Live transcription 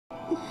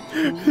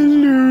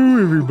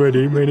Hello,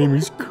 everybody. My name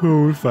is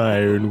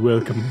CoalFire, and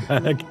welcome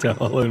back to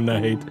Hollow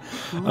Knight.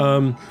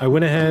 I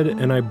went ahead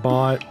and I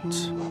bought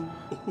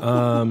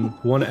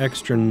one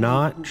extra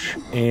notch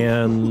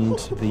and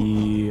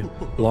the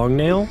long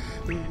nail.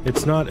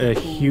 It's not a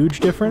huge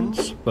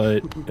difference,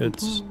 but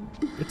it's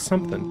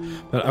something.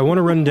 But I want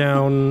to run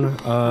down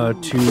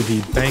to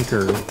the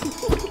banker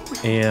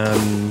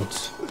and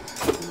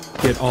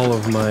get all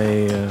of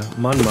my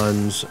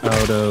mun-muns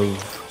out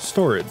of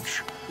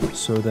storage,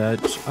 so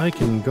that I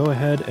can go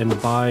ahead and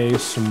buy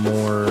some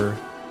more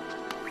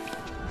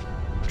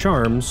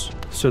charms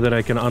so that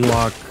I can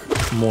unlock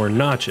more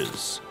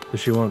notches. But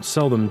she won't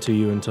sell them to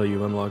you until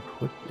you unlock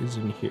what is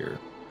in here.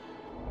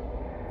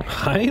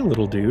 Hi,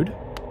 little dude.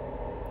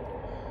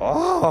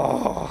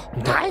 Oh,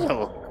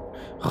 Kyle.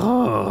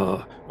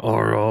 Oh,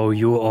 are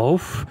you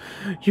off?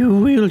 You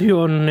wield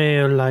your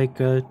nail like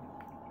a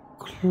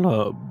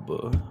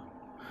club.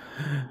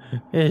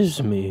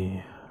 Esme,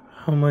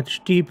 how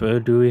much deeper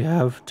do we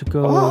have to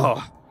go?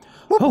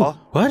 Oh,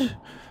 what?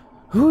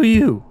 Who are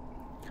you?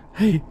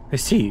 Hey, I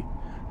see.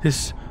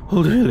 This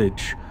old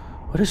village.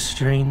 What a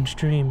strange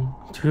dream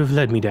to have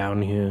led me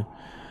down here.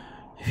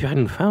 If you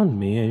hadn't found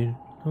me, I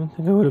don't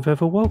think I would have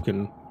ever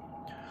woken.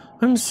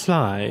 I'm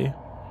Sly.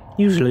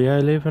 Usually I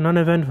live an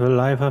uneventful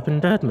life up in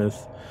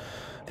Dartmouth.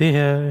 The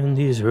air in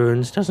these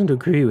ruins doesn't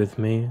agree with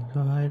me, so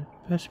I'd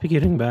best be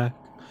getting back.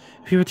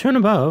 If you return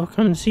above,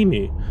 come and see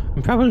me.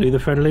 I'm probably the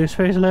friendliest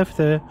face left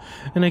there,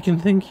 and I can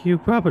thank you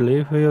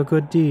properly for your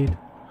good deed.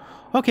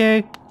 Okay.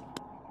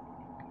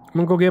 I'm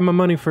gonna go get my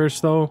money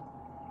first, though.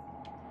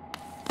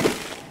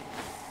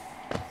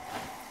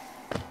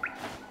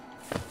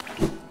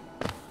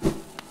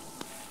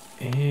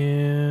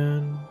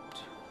 And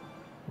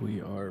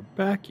we are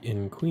back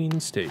in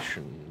Queen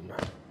Station.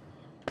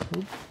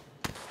 Oop.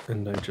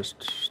 And I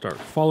just start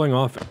falling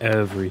off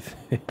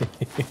everything.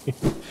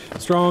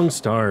 Strong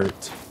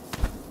start.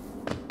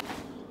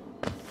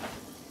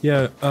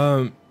 Yeah,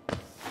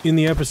 in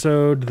the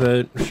episode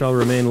that shall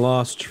remain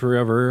lost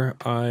forever,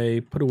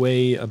 I put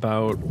away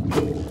about,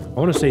 I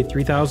want to say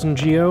 3,000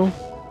 Geo,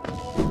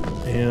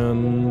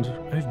 and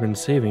I've been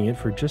saving it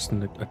for just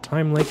a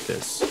time like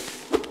this.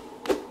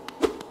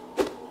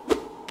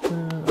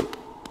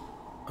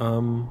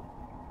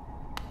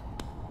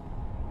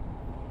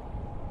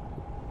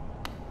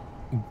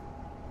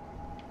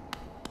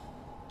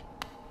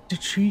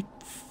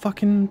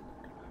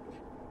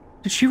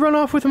 Did she run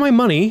off with my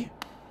money?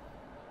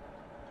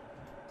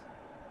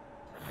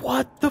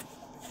 What the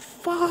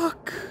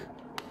fuck?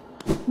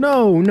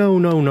 No.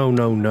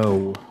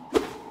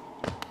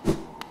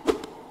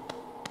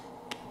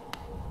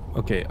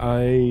 Okay,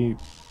 I'm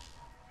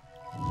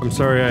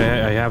sorry,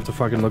 I have to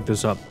fucking look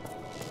this up.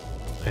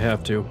 I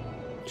have to.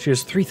 She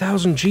has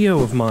 3,000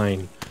 Geo of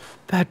mine.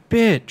 That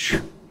bitch.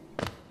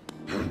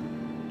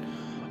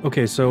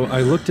 Okay, so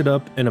I looked it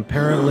up, and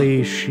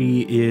apparently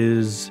she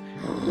is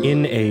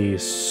in a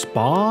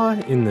spa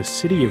in the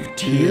City of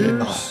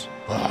Tears.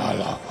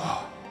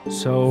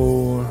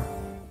 So,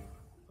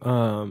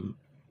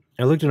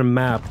 I looked at a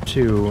map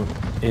too,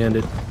 and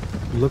it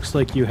looks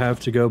like you have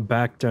to go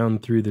back down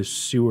through the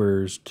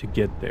sewers to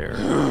get there.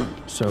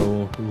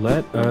 So,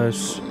 let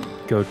us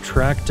go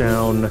track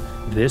down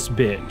this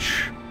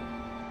bitch.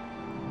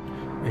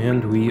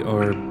 And we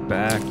are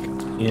back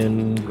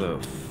in the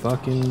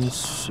fucking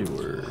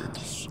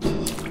sewers.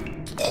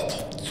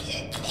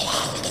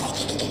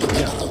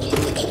 Yeah.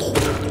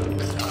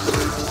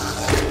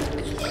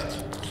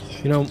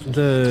 You know,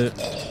 the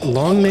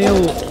long nail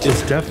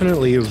is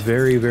definitely a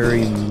very,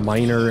 very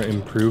minor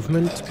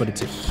improvement, but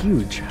it's a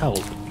huge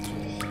help.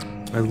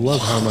 I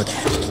love how much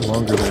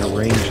longer that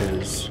range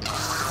is.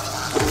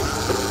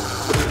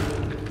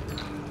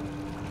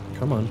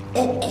 Come on.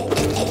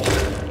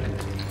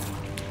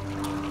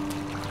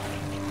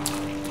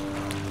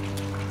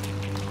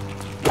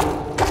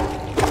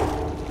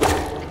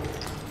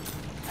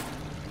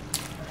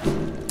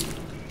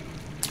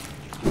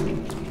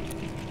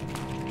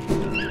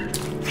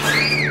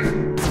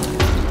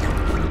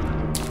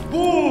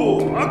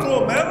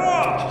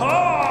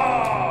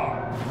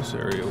 This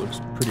area looks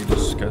pretty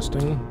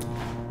disgusting.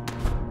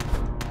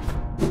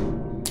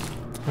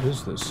 What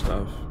is this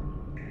stuff?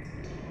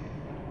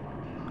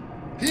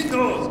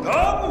 Hitos,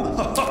 come!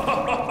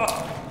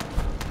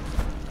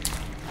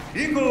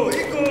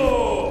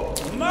 Iko,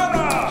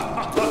 Mara!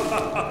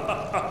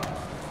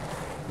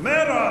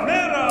 Mera,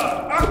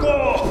 Ako!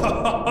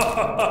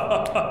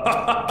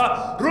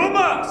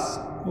 Rumas!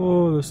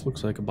 Oh, this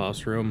looks like a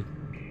boss room.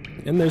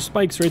 And there's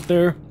spikes right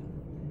there.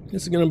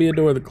 This is gonna be a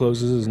door that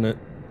closes, isn't it?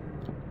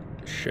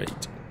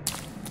 Shite.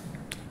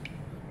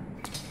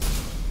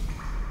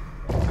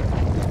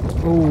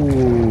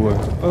 Oh.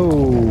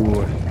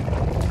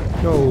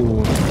 No.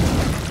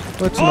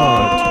 Let's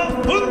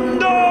not.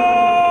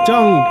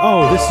 Dung!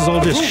 Oh, this is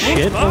all just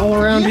shit all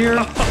around here?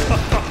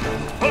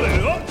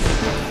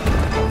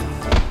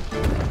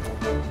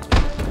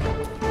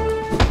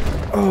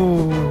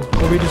 Oh,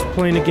 are we just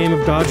playing a game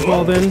of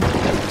dodgeball then?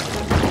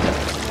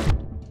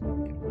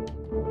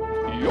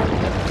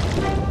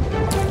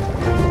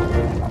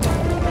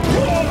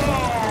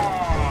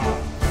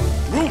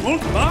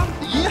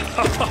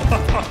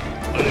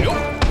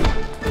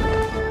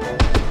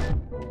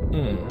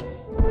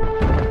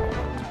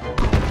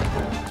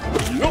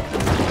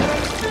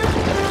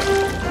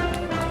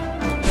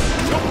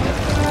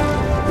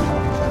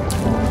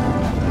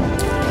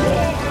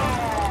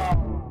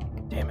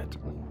 Damn it.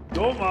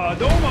 Doma,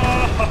 doma.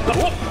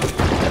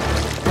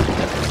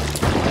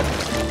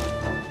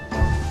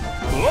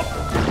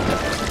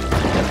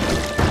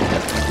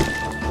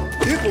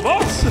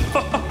 Was?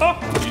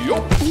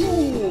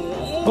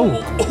 Oh.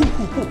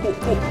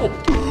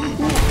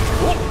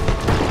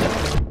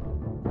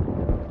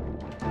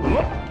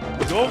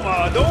 Doma,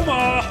 doma.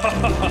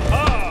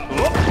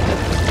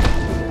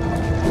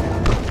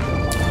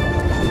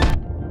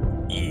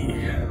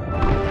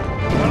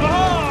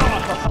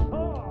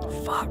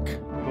 Fuck.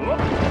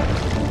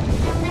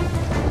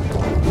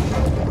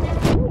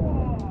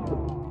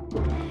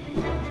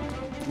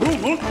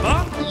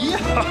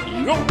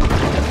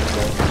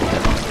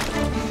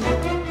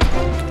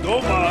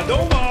 Doma,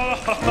 doma.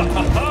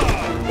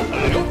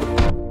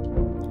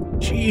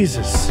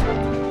 Jesus.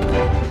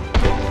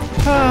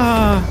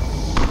 Ah.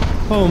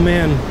 Oh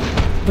man.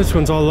 This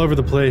one's all over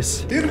the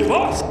place.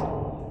 Was?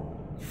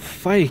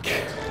 Fike.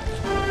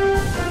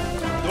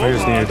 I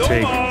just need to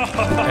take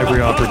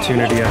every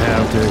opportunity I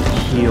have to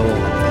heal.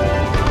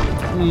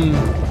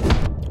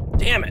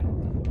 Damn it.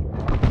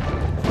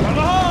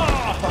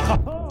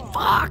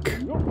 Fuck.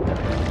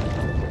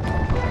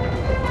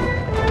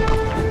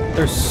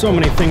 There's so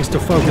many things to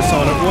focus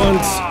on at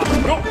once.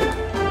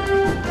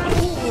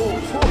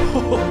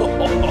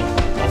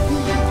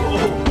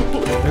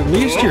 At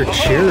least you're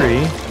cheery.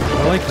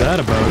 I like that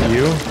about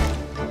you.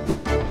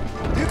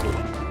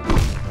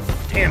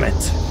 Damn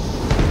it.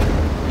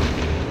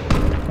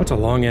 That's a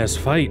long-ass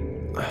fight.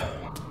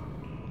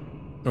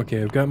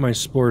 Okay, I've got my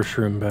spore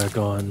shroom back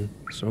on,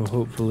 so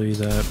hopefully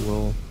that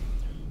will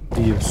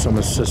be of some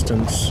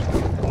assistance.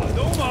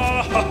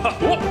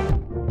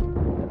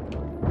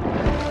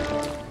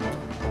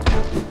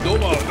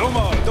 Doma,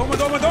 doma, doma,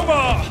 doma,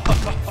 doma.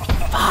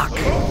 Fuck.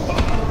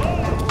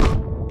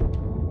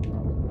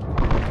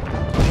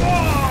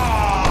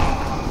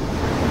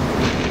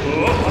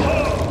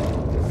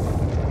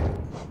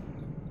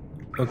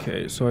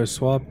 Okay, so I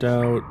swapped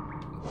out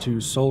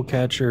to Soul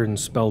Catcher and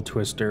Spell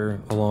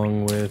Twister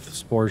along with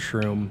Spore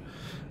Shroom,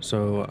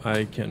 so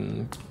I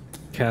can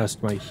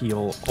cast my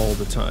heal all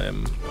the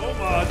time.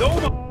 Doma,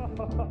 doma.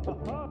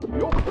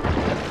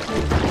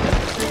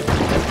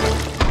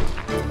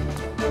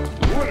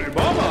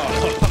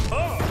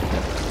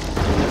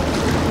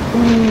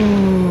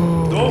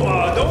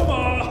 Doma, doma.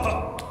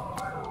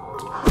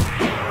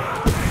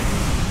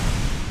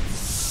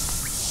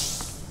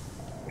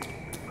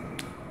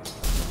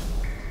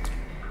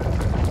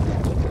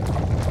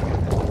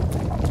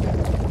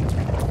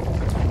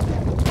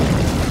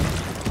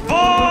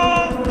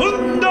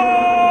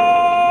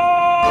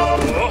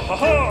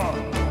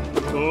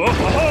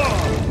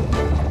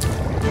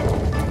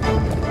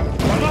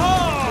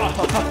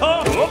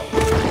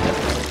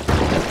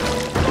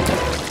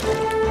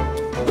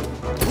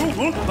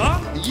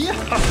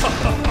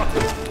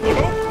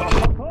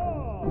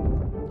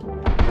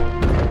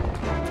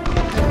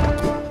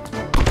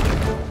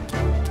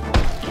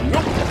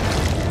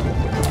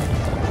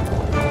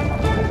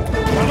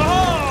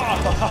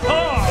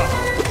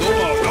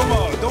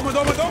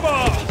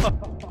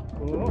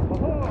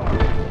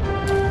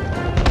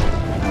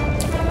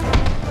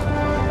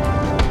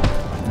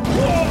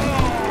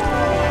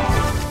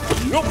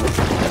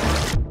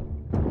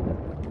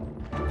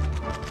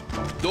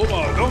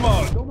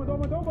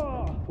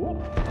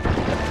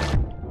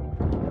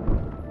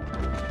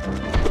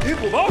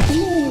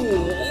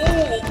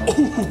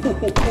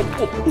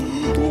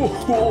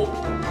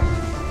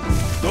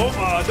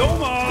 Doma,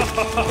 doma.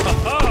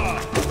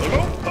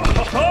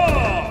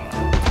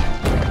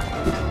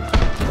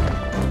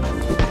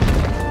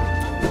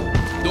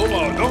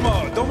 Doma, doma,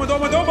 doma,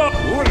 doma, doma.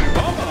 Uri,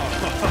 mama.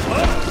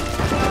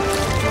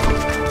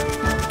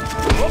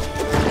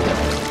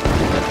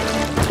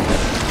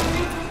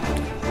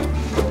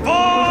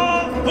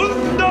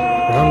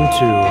 Round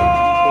two.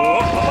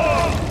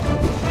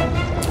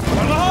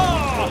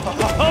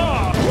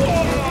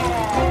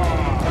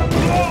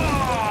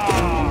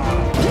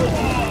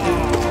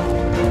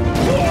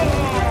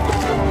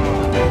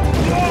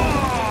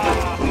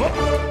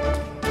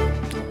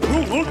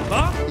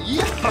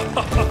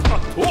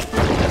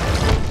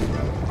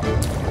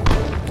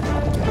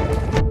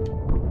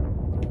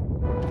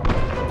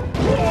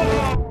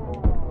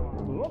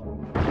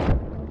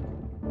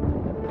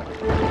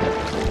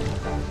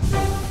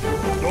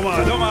 Doma,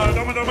 doma,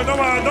 doma, doma,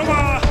 doma, doma.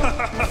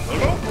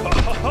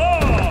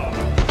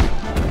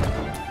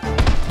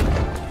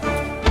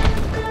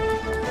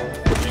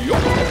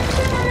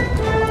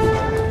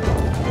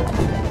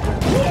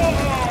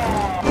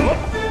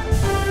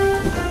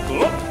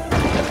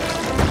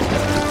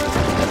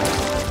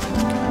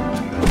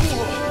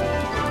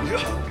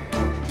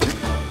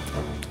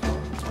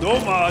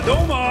 Doma,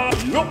 doma.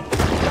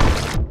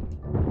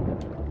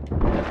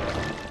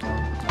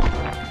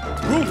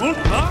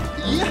 Huh?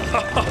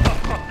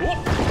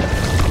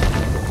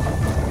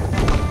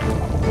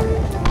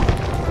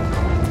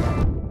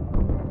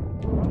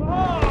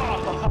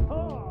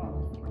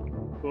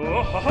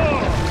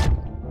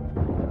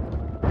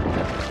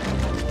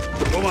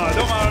 Doma,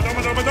 doma,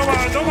 doma, doma, doma,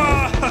 doma!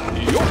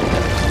 Yo!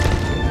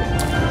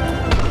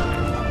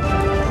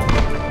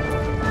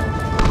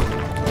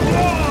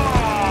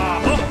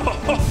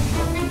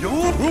 Yo!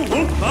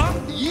 Huh?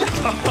 Yeah!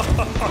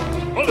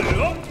 Ole,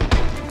 up!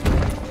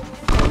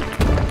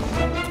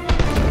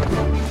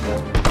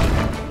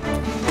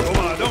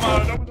 Doma, doma,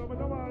 doma,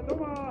 doma,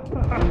 doma,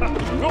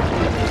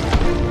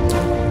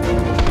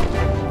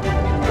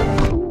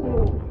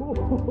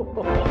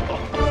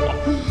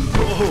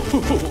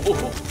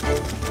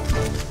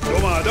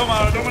 Doma, doma,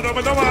 doma,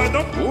 doma, doma,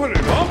 doma. Ore,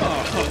 mama.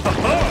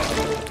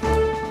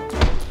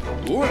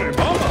 Ore,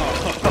 mama.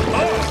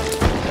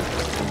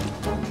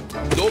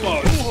 Doma.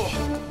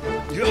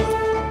 Yeah.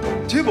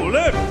 Tibble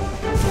left.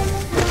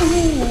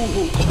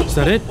 Is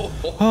that it?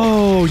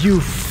 Oh, you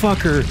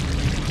fucker.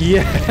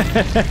 Yeah.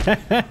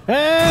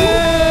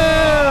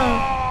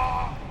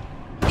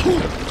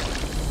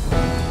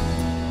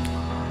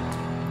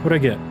 What'd I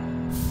get?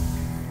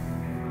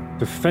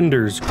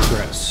 Defender's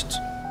Crest.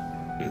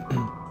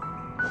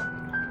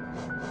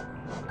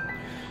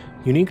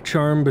 Unique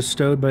charm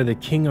bestowed by the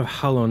King of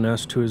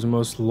Hallownest to his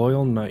most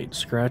loyal knight,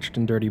 scratched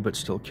and dirty but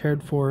still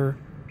cared for,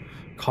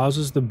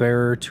 causes the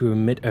bearer to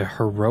emit a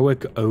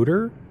heroic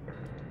odor?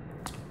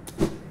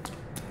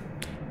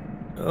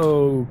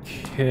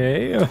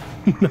 Okay,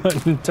 I'm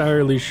not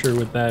entirely sure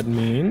what that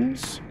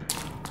means.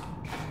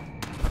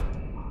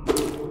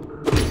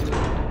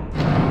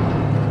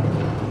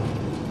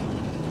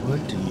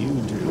 What do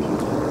you do?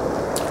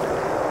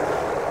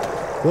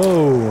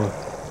 Whoa!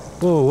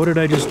 Whoa, what did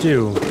I just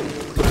do?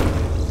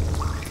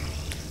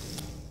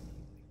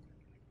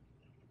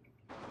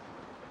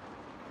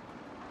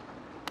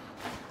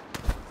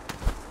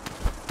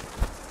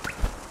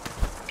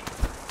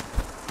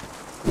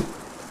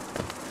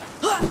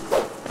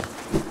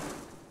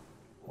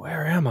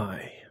 Where am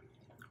I?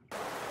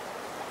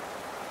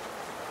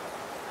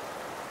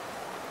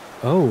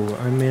 Oh,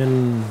 I'm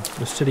in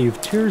the City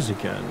of Tears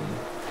again.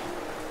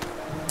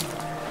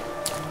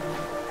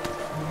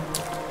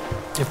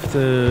 If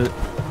the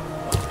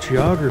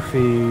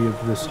geography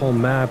of this whole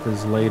map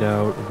is laid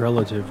out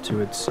relative to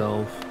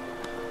itself,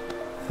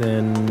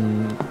 then...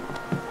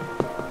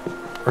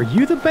 Are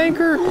you the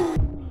banker?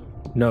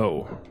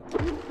 No.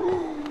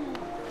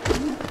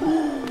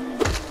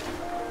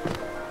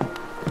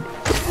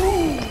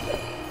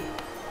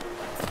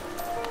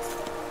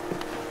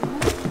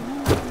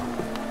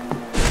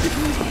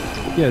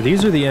 Yeah,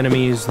 these are the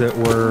enemies that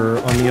were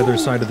on the other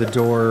side of the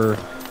door,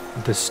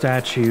 the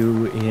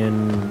statue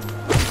in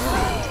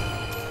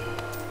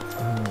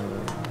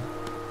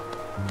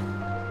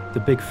the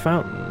big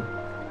fountain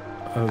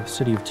of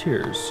City of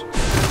Tears.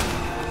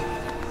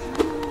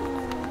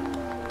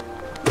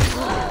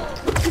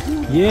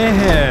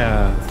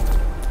 Yeah!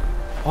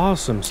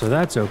 Awesome, so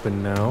that's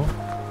open now.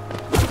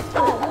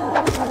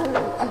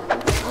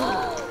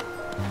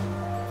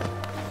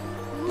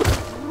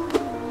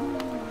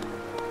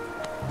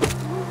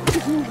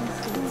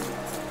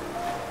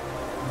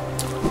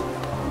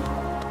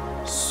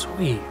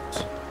 Sweet.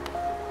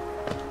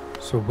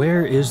 So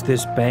where is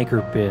this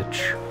banker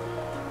bitch?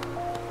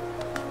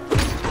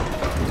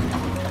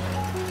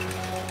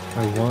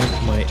 I want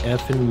my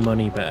effing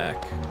money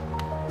back.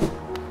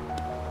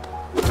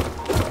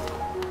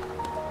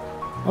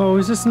 Oh,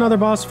 is this another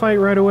boss fight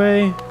right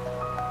away?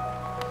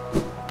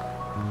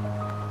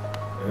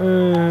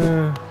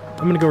 I'm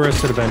gonna go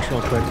rest at a bench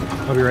real quick.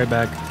 I'll be right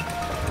back.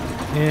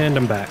 And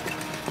I'm back.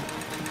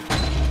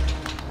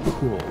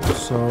 Cool,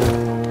 so...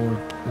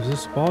 is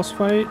this a boss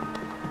fight?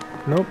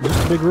 Nope,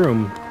 just a big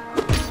room.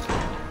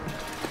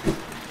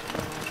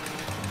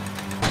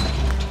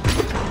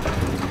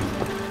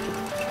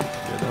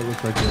 Yeah, that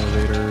looked like the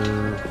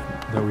elevator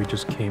that we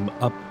just came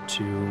up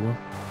to.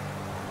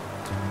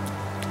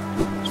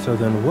 So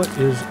then what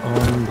is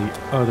on the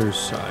other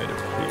side of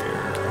here?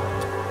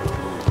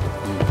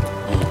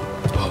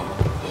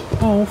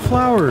 Oh,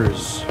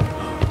 flowers!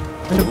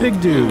 And a big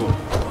dude.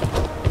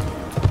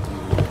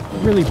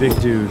 Really big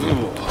dude.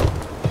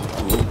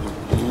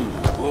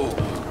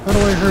 How do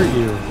I hurt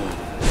you?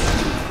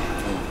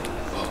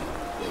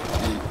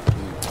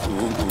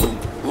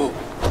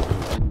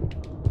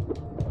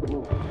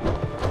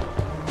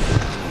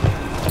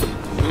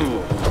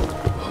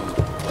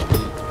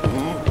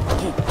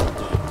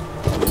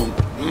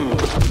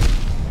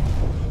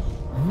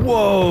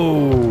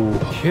 Whoa!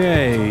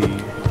 Okay.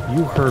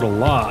 You hurt a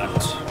lot.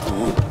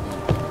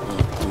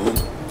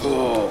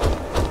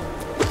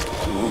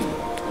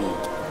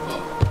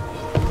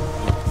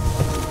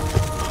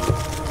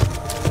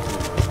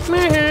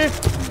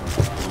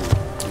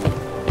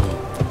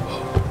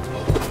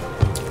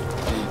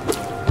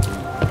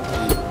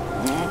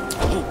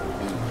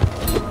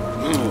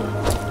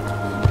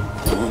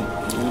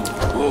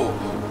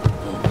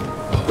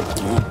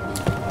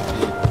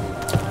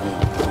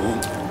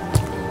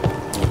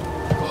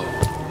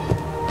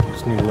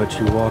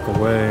 You walk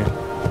away.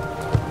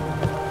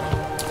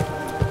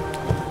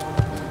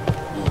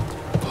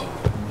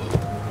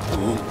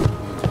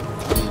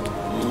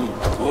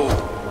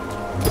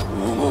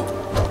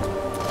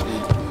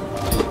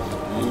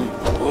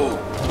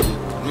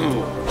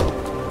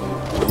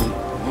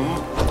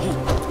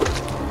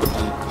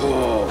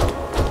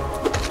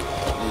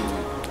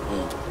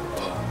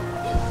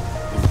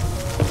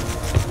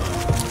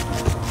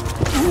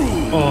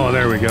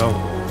 go.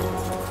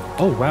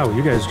 Oh wow,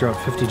 you guys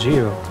dropped 50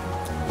 geo.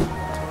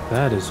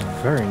 That is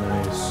very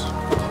nice.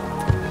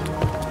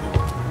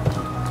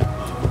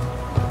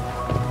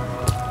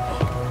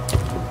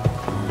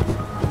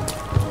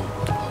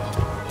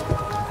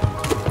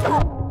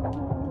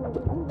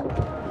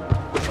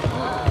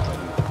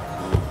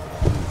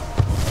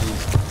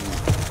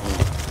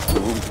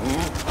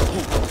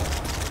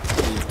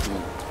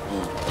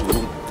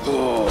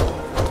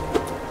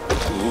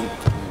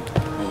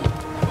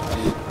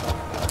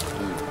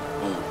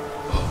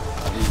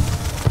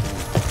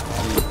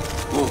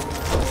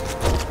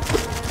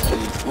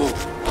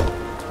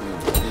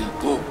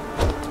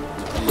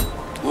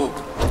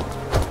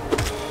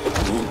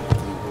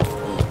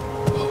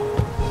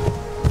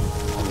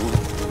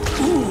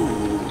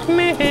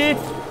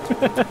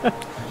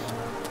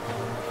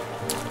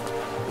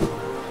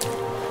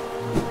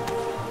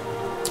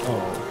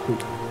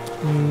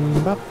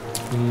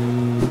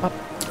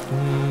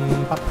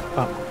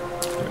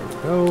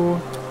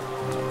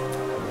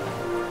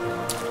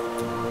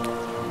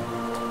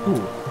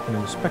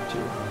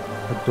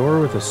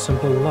 A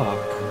simple lock.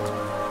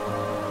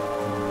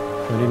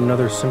 Do I need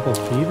another simple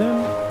key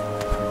then?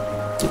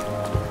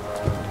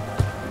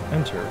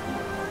 Enter.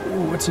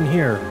 Ooh, what's in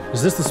here?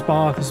 Is this the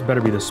spa? This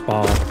better be the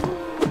spa.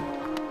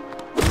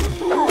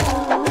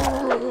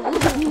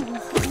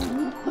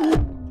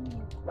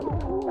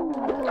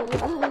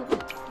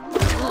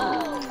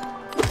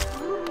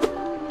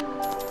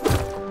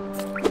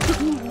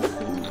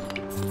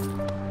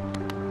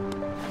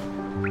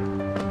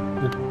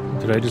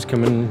 Did I just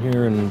come in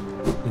here and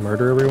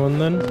murder everyone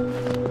then?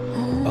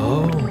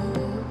 Oh.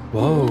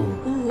 Whoa.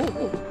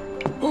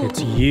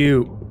 It's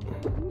you.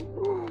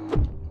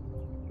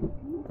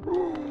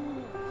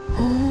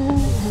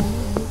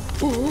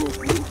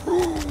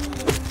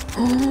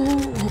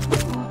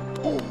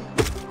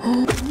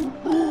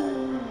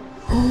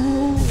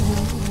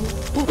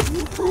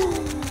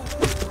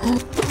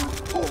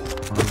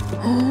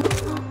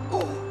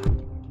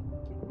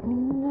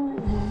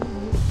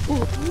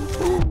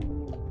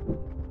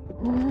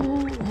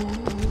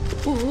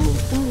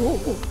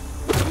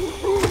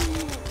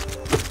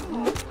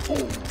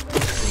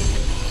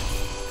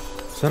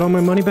 Is that all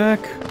my money back?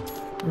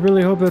 I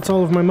really hope that's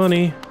all of my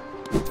money.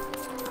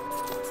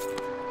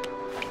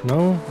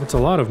 No, it's a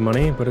lot of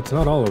money, but it's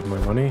not all of my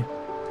money.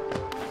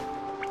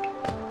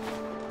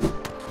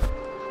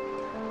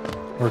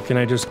 Or can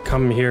I just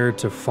come here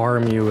to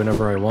farm you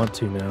whenever I want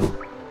to now?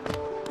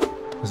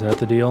 Is that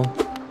the deal?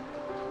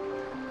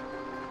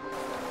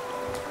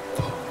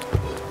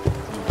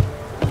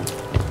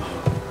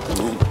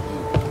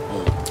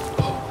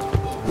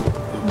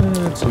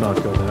 Let's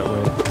not go that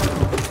way.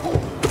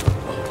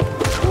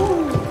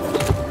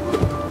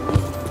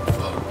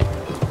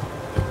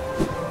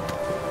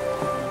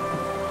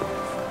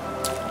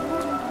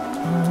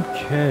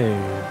 Okay.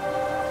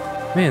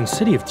 Man,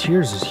 City of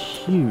Tears is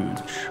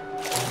huge.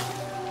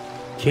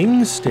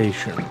 King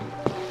Station.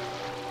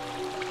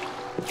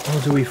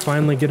 Oh, do we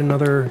finally get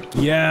another...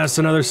 Yes,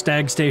 another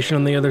stag station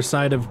on the other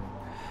side of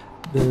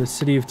the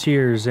City of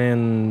Tears,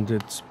 and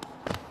it's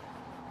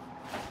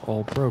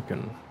all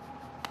broken.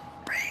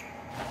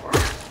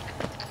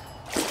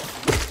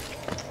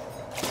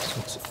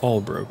 It's all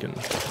broken.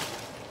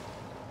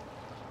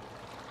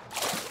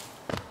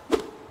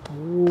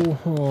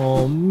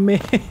 Oh, man.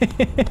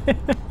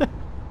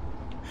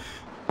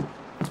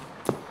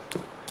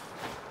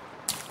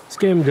 This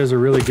game does a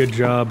really good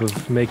job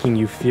of making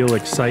you feel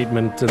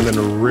excitement and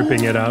then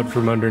ripping it out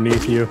from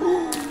underneath you.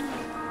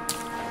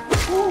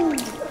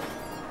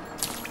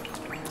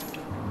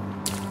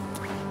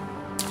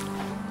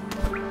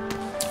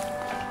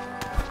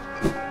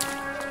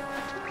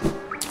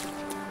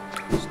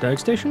 Stag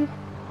station?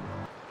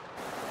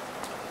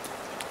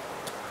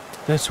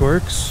 This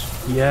works.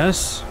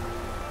 Yes.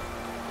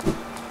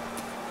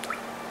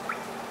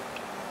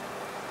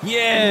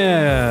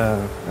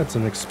 Yeah! That's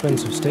an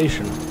expensive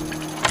station.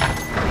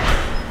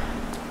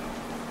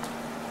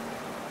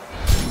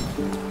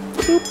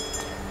 Boop.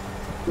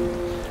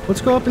 Let's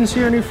go up and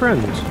see our new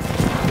friend.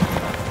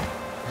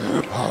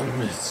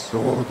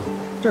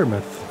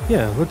 Dermot.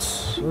 Yeah,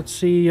 let's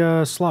see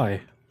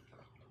Sly.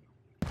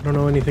 I don't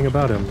know anything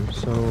about him,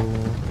 so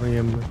I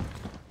am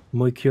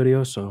muy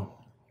curioso.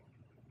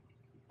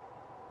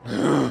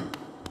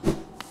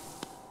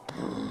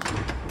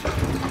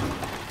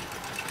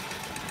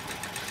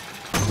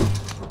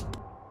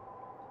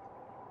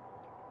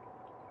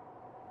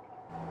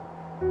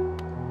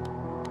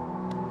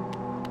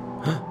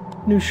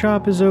 New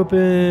shop is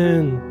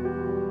open.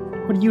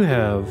 What do you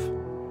have?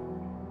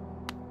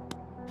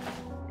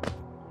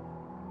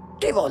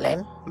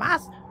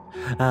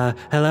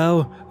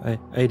 Hello.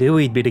 I do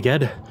eat beat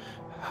again.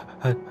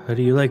 How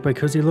do you like my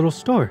cozy little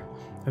store?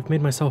 I've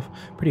made myself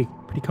pretty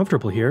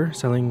comfortable here,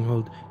 selling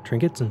old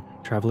trinkets and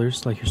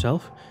travelers like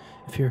yourself.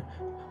 If you're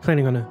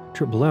planning on a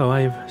trip below,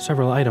 I have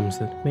several items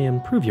that may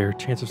improve your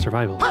chance of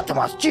survival. I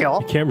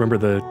can't remember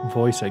the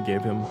voice I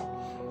gave him.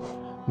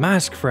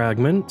 Mask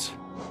fragment.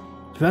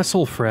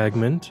 Vessel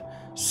fragment,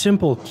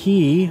 simple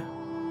key,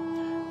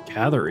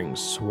 Gathering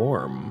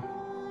swarm.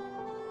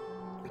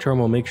 Charm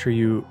will make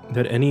sure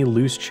that any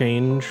loose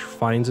change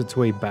finds its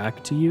way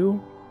back to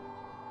you.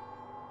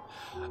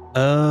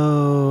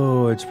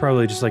 Oh, it's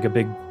probably just like a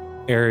big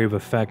area of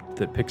effect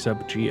that picks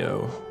up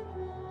Geo.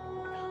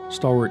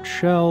 Stalwart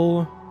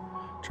Shell.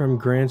 Charm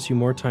grants you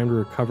more time to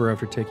recover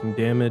after taking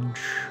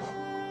damage.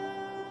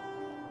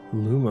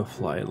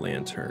 Lumafly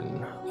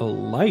Lantern. A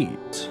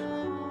light.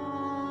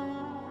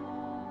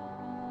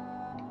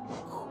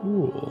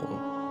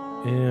 Cool.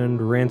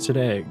 And Rancid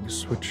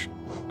Eggs, which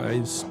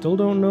I still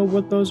don't know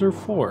what those are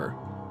for.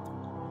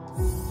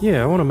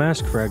 Yeah, I want a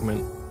mask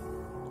fragment.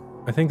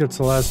 I think that's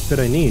the last bit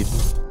I need.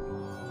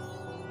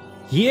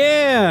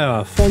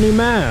 Yeah! Full new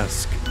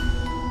mask!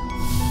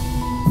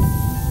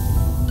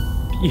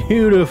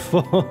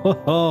 Beautiful!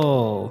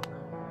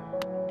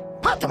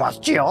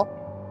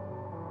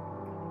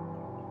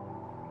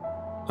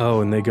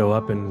 Oh, and they go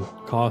up in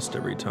cost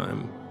every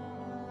time.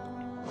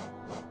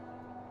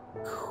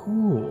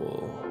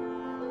 Cool.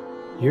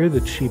 You're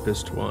the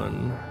cheapest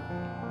one.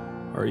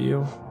 Are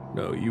you?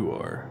 No, you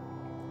are.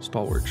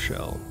 Stalwart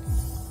Shell.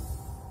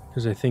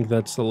 Because I think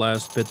that's the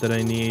last bit that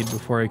I need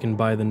before I can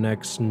buy the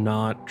next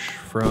notch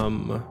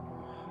from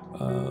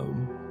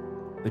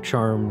the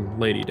charm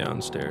lady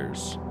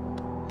downstairs.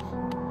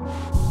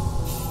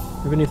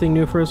 Have anything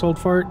new for us, old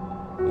fart?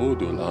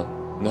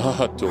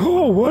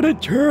 Oh, what a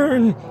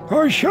turn!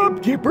 Our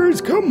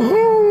shopkeeper's come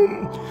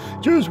home!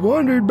 Just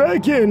wandered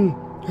back in.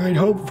 I'd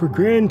hoped for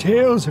grand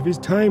tales of his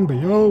time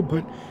below,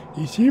 but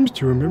he seems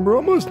to remember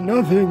almost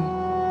nothing.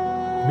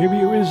 Maybe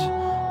it was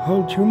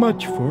all too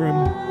much for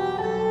him.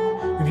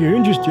 If you're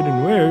interested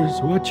in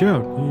wares, watch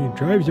out. He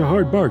drives a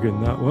hard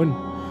bargain, that one.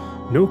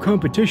 No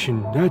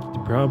competition, that's the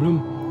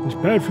problem. It's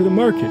bad for the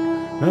market.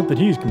 Not that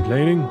he's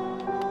complaining.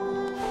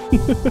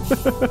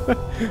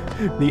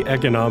 The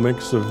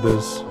economics of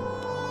this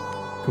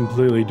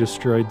completely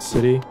destroyed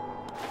city.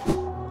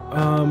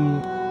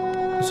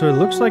 So it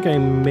looks like I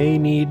may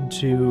need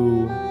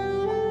to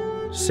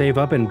save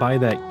up and buy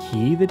that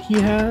key that he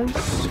has.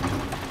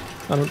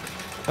 I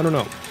don't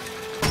know.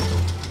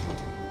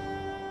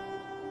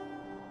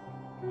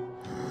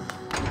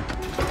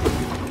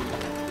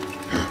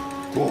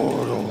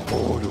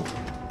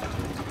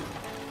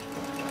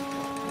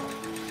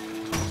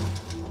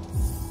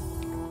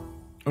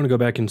 I'm gonna go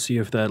back and see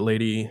if that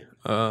lady,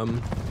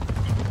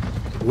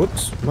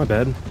 whoops, my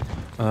bad,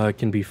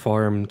 can be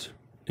farmed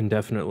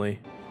indefinitely.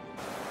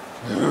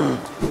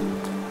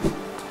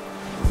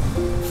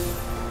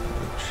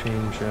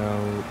 Change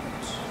out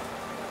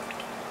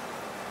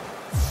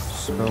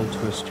Spell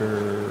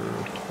Twister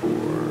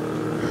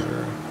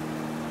for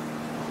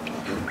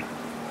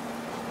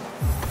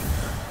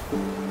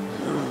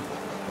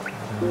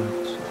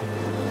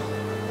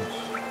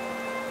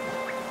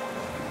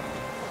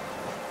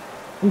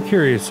I'm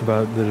curious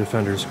about the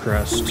Defender's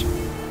Crest.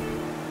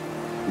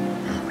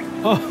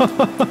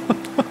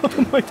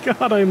 Oh my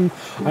god, I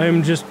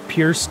am just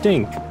pure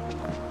stink.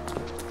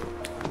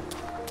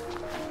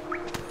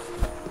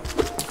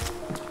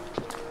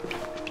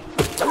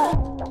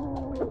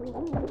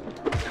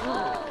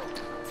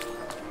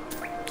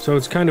 So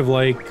it's kind of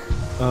like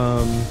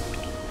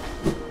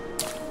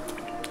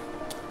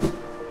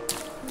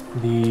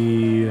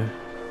the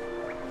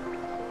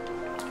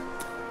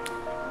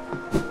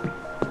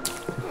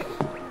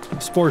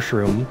Spore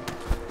Shroom,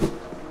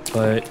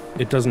 but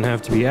it doesn't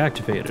have to be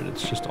activated,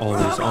 it's just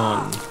always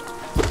on.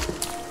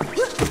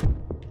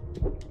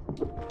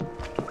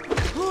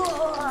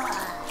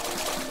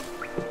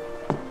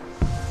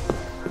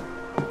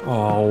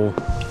 Oh.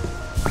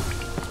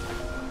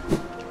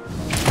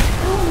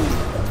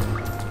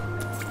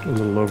 A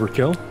little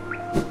overkill.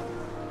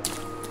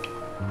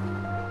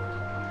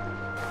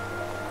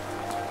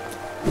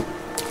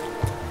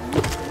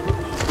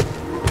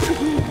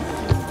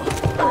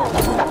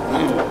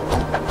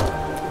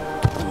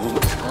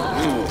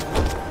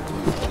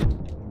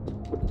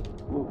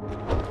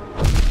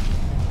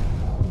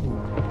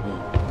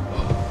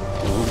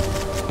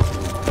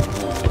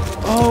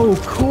 Oh,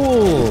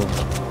 cool!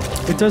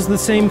 It does the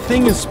same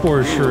thing as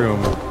Spore Shroom.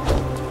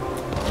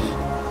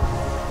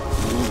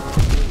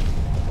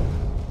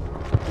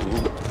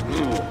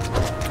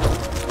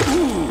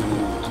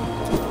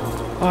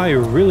 I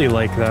really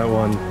like that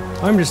one.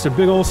 I'm just a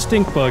big old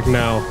stink bug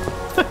now.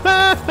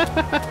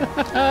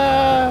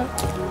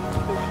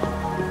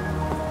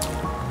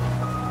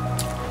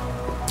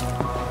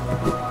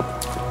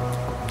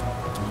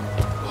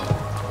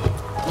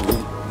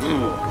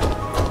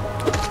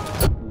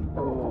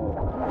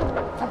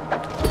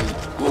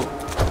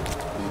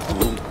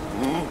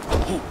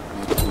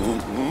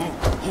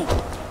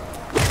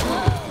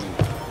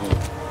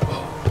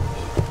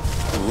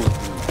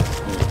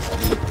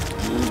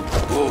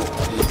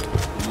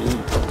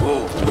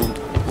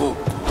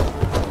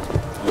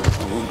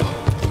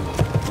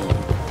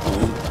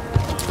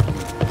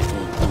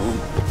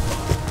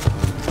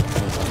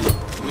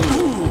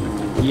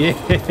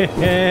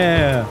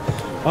 Yeah!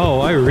 Oh,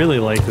 I really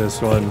like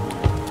this one.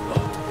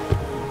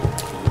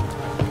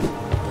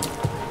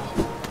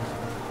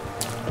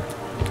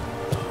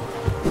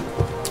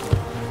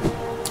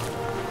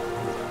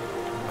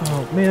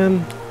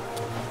 Man.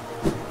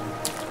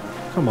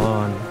 Come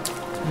on.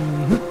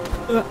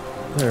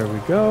 There we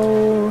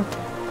go.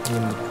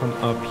 And come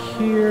up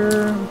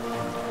here.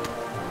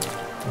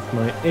 If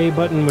my A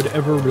button would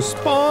ever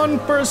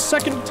respawn for a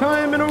second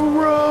time in a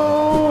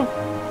row.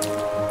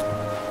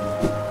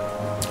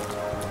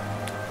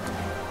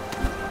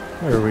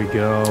 There we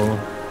go.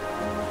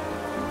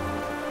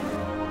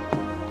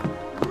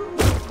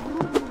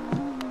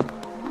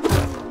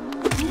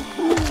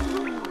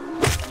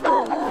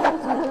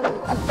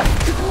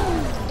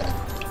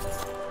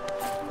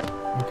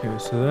 Okay,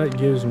 so that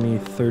gives me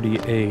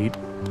 38.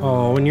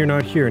 Oh, and you're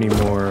not here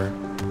anymore.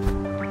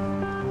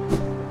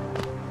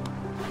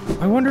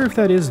 I wonder if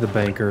that is the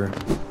banker.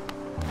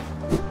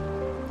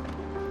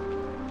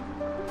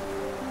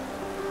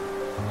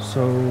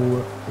 So,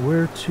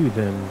 where to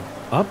then?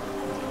 Up?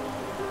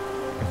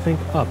 I think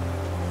up.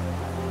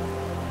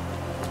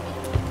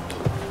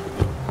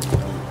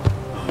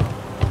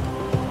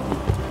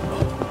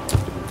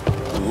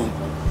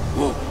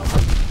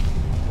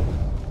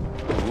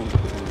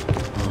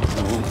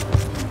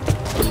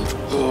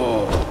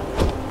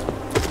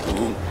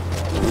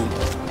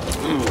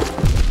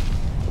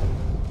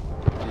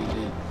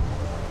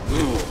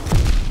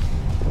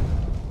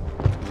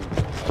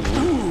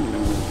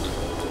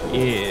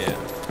 Yeah.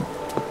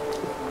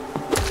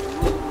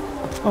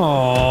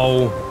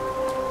 Oh.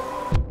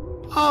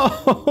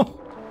 Oh.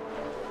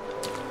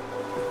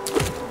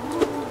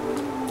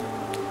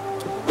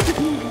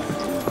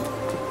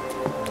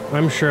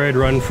 I'm sure I'd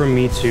run from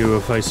me too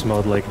if I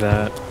smelled like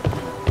that.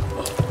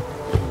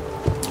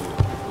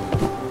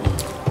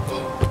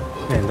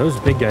 Man, those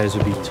big guys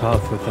would be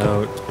tough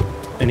without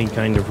any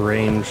kind of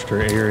ranged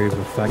or area of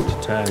effect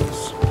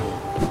attacks.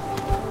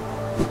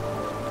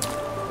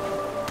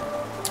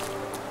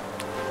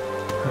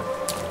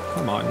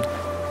 Come on.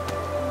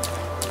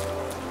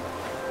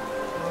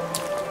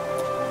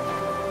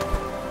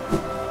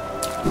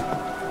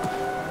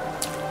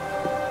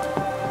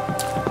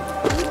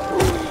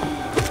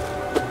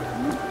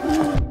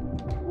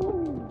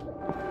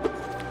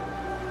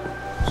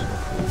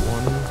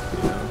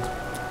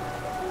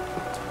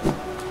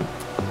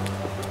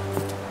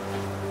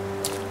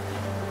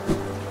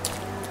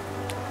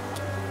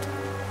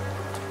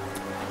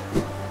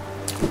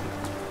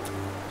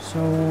 So,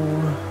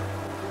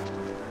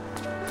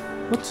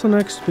 what's the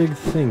next big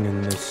thing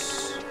in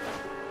this?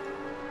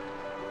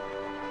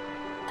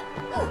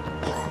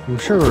 I'm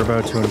sure we're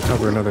about to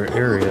uncover another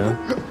area.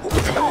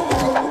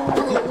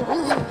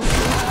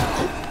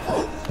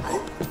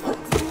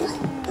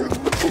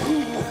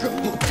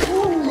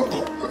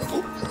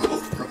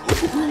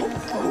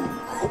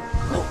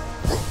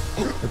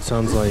 It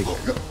sounds like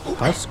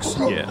husks?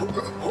 Yeah.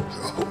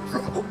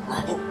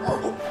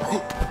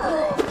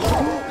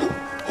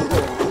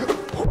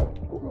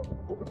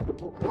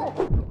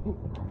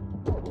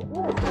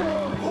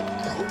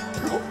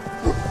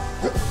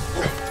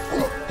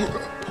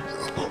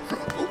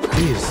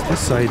 Jeez, this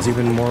side's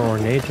even more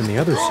ornate than the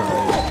other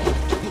side.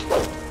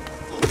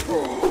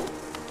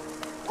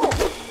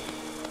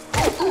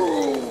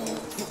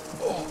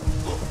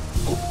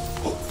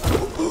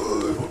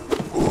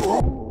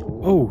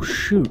 Oh,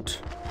 shoot.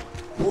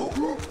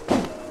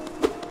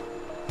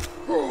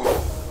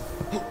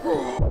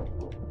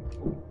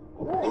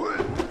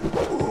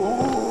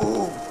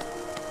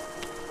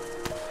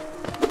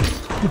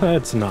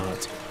 That's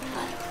not.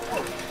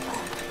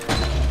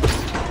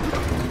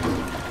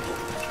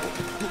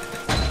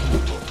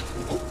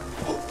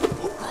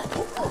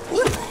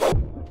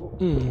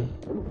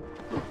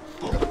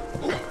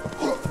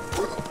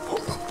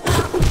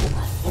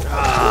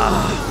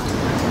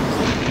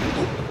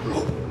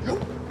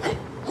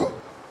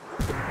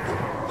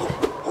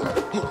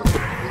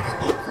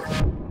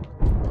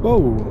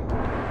 Whoa.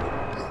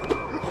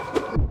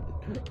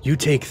 You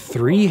take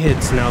 3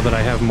 hits now that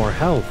I have more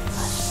health.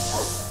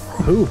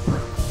 Poop.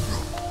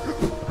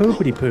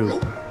 Poopity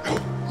poop.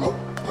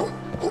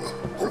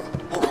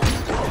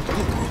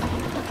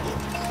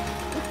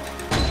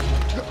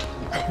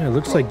 Yeah, it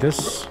looks like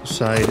this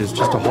side is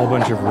just a whole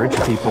bunch of rich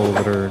people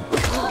that are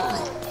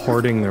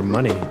hoarding their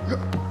money.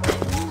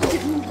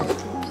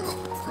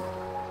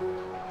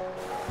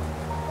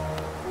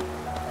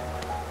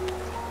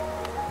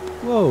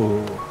 Whoa.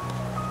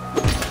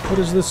 What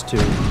does this do?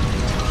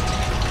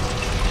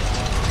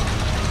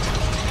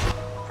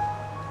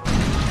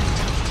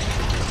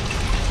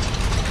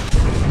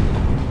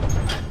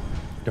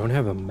 Don't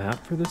have a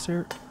map for this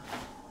area?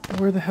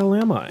 Where the hell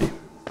am I?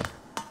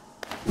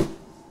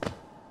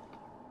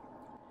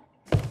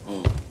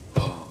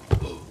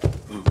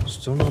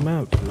 Still no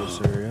map for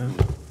this area.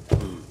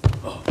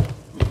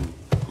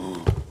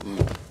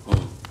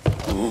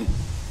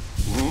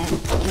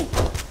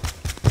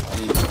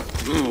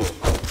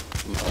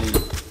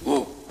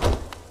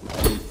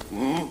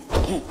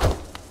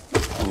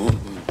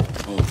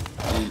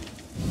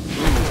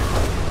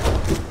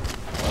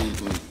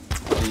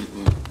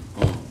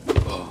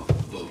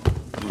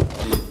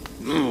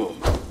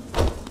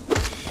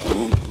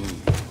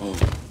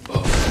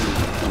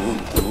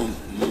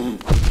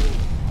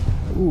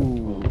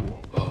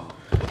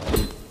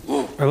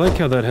 I like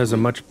how that has a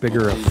much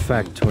bigger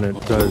effect when it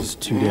does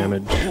 2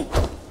 damage.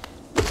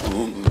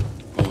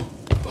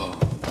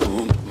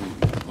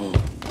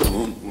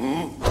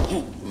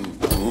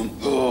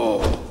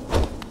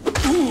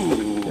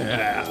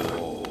 Yeah.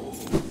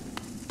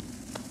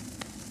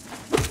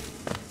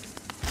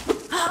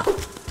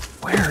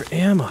 Where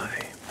am I?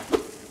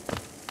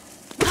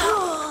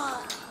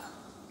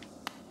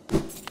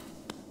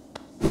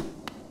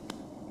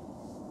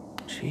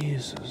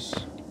 Jesus.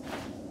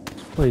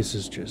 This place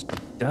is just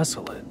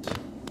desolate.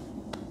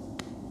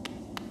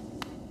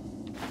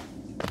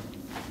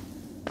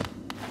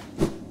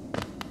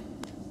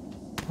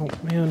 Oh,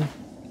 man.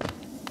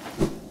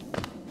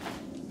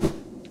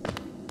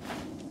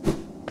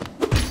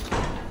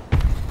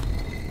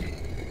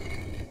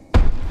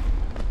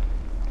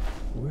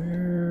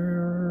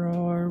 Where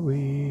are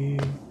we?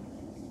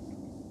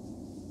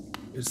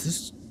 Is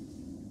this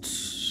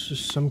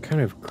some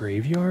kind of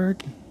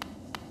graveyard?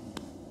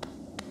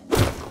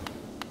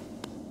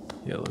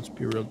 Yeah, let's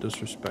be real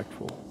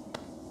disrespectful.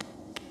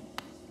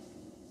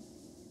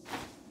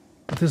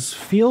 This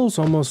feels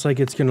almost like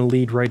it's gonna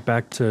lead right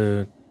back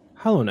to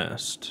Hollow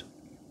Nest.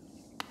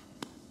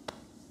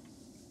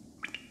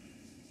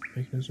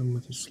 Mechanism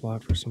with a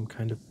slot for some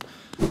kind of...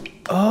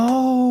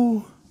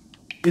 Oh!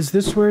 Is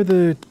this where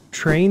the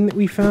train that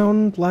we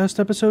found last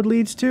episode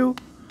leads to?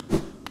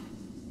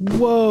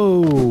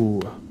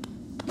 Whoa!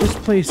 This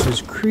place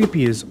is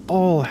creepy as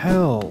all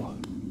hell.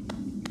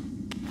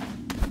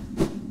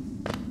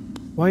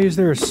 Why is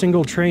there a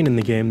single train in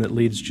the game that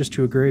leads just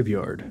to a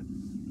graveyard?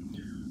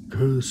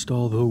 Cursed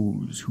are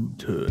those who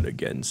turn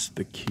against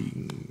the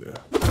king.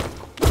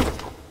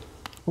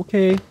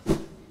 Okay.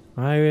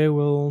 I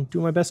will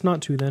do my best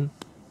not to then.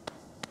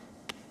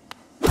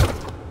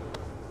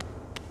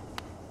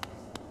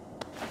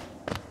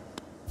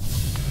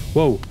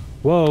 Whoa!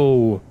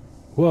 Whoa!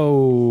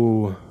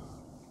 Whoa!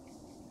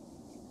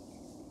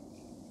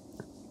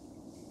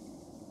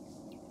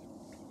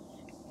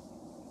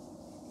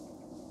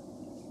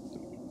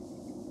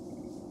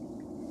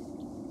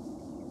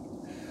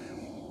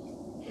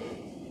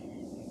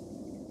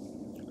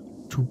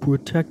 To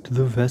protect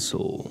the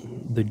vessel,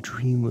 the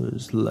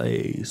dreamers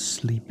lay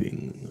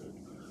sleeping.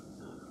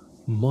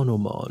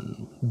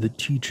 Monomon, the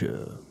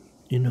teacher,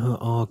 in her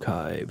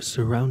archive,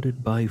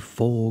 surrounded by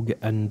fog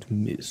and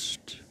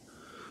mist.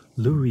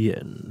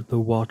 Lurien, the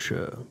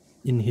watcher,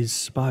 in his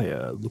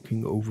spire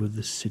looking over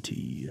the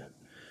city.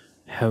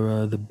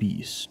 Hera the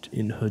beast,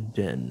 in her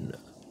den,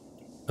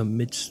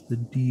 amidst the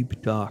deep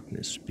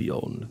darkness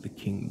beyond the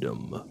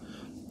kingdom.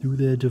 Through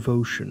their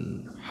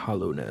devotion,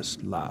 Hollow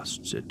Nest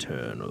lasts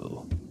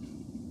eternal.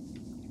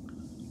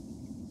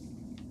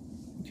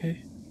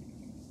 Okay.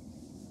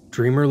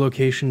 Dreamer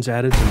locations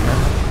added to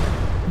map.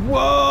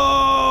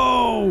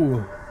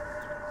 Whoa!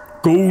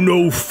 Go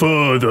no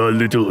further,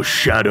 little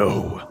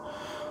shadow.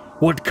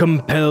 What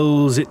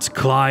compels its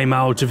climb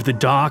out of the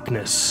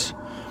darkness?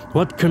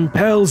 What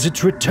compels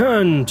its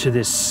return to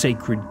this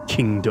sacred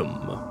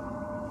kingdom?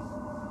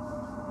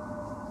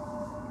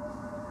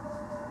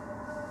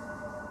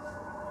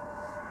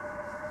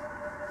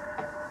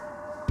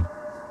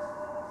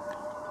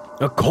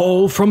 A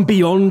call from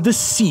beyond the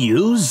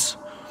seals?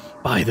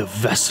 By the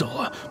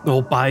vessel,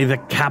 or by the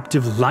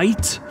captive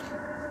light?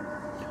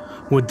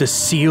 Would the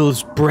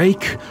seals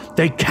break?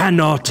 They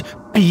cannot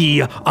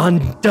be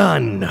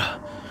undone.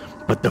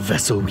 But the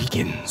vessel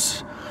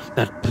weakens.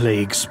 That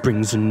plague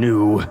springs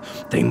anew.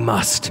 They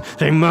must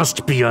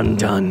be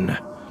undone.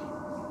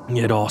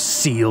 Yet our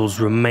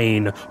seals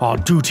remain, our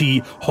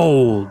duty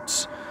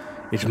holds.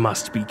 It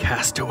must be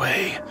cast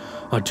away.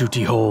 Our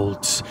duty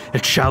holds.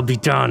 It shall be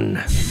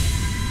done.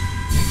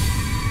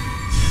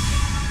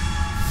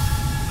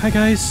 Hi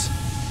guys.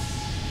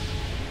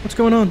 What's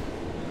going on?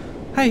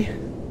 Hi.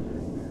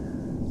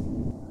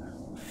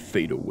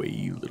 Fade away,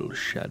 you little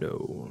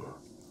shadow.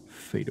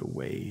 Fade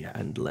away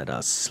and let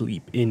us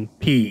sleep in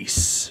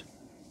peace.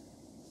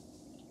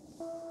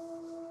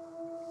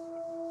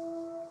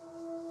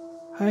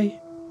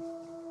 Hi.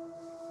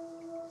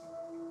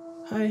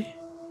 Hi.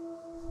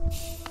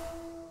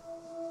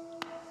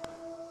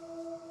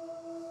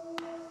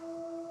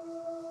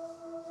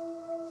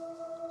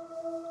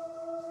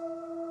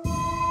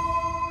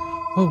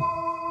 Oh.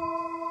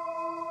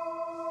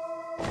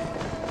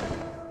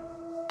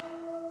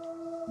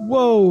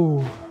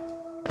 Whoa.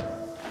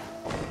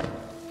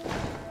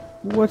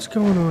 What's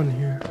going on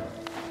here?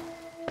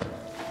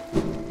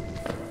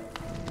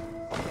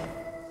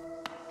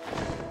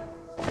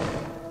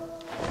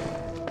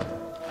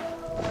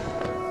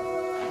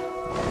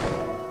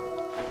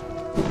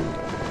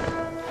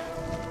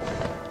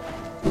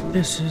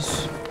 This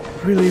is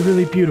really,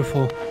 really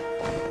beautiful,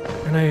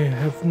 and I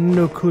have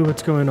no clue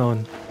what's going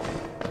on.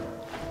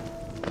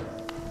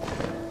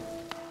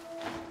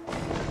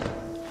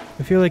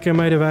 I feel like I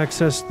might have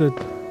accessed the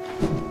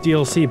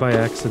DLC by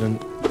accident.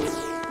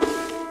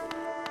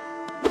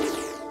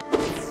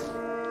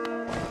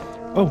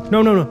 Oh,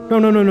 no.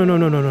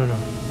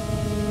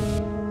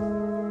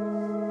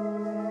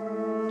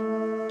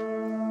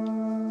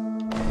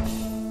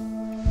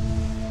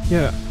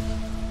 Yeah.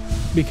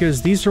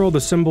 because these are all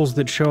the symbols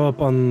that show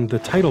up on the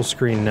title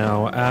screen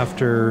now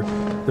after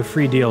the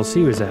free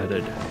DLC was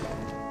added.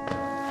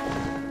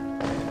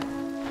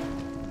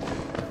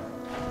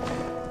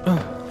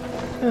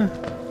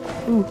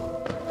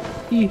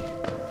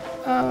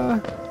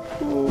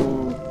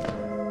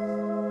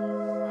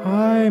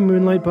 Hi,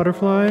 Moonlight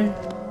Butterfly.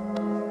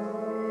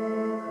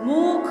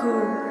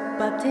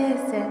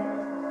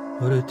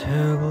 What a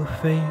terrible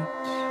fate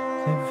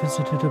they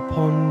visited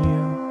upon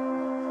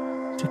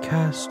you to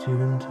cast you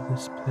into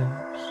this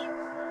place,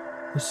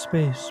 the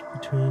space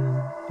between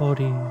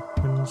body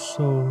and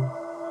soul.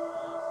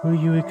 Will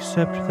you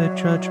accept their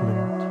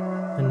judgment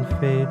and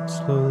fade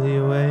slowly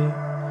away?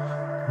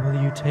 Or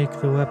will you take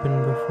the weapon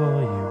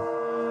before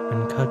you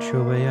and cut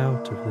your way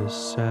out of this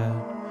sad,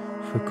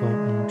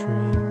 forgotten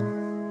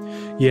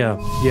dream? Yeah,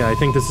 I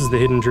think this is the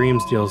Hidden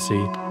Dreams DLC.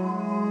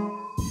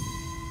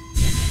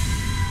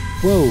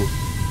 Whoa!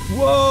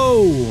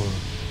 Whoa!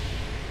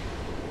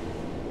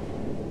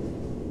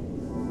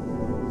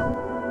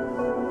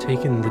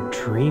 Taking the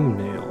dream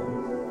nail.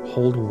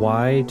 Hold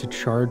Y to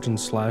charge and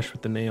slash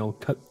with the nail.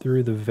 Cut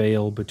through the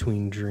veil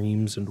between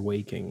dreams and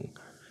waking.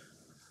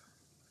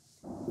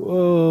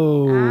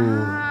 Whoa!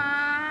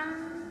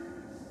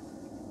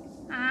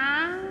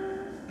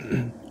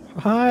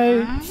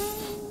 Hi!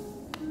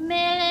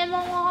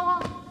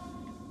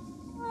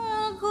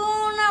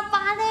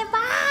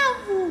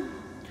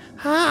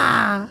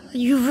 Ah,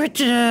 you've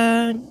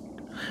returned.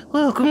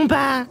 Welcome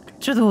back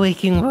to the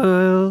waking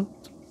world.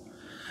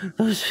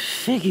 Those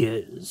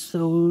figures,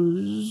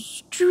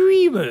 those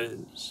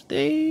dreamers,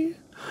 they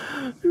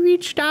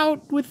reached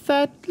out with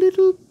that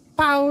little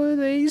power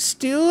they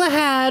still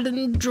had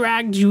and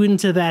dragged you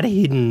into that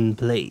hidden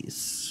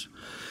place.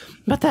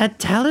 But that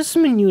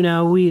talisman you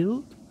now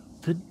wield,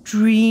 the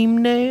dream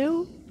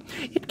nail,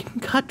 it can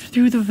cut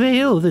through the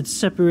veil that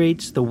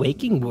separates the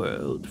waking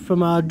world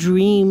from our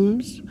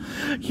dreams.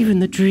 Even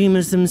the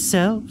dreamers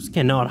themselves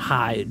cannot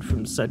hide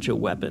from such a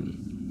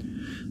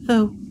weapon.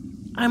 Though,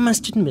 I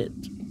must admit,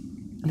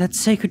 that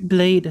sacred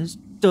blade has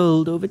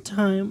dulled over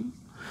time.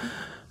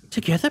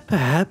 Together,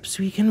 perhaps,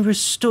 we can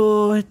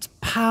restore its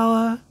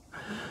power.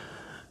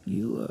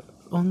 You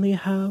only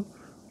have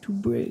to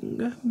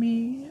bring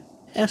me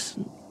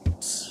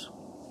essence.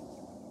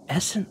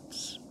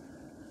 Essence.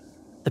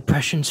 The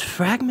precious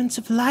fragments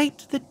of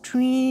light that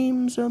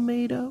dreams are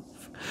made of.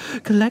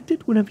 Collect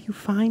it whenever you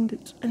find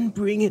it and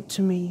bring it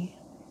to me.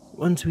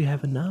 Once we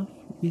have enough,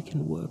 we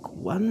can work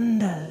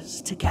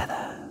wonders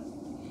together.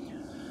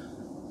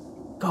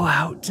 Go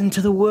out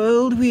into the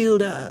world,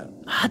 wielder.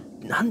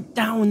 Hunt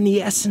down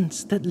the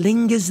essence that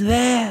lingers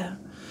there.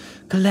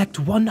 Collect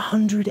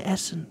 100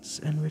 essence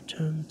and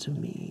return to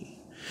me,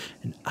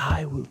 and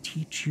I will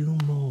teach you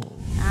more.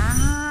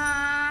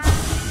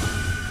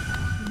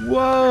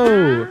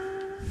 Whoa!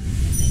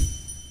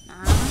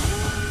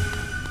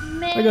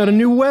 I got a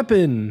new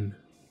weapon!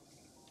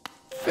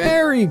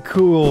 Very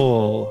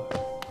cool!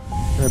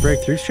 Can I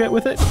break through shit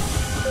with it?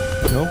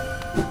 No?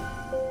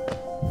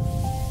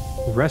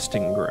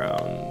 Resting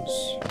grounds.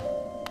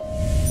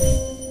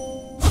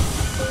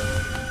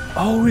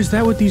 Oh, is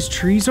that what these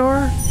trees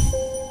are?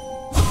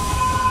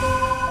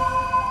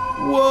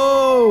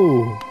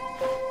 Whoa!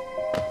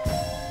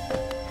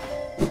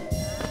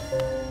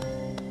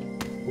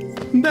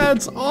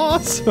 That's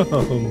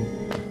awesome!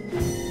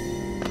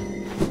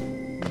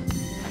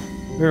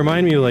 They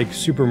remind me of like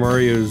Super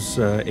Mario's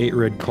 8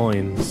 red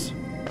coins.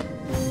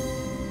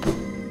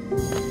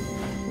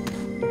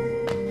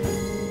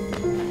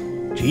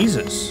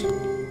 Jesus.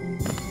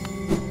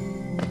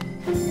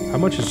 How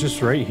much is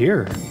just right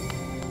here?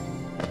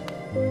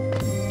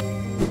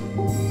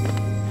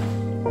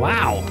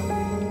 Wow.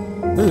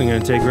 This isn't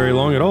gonna take very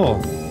long at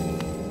all.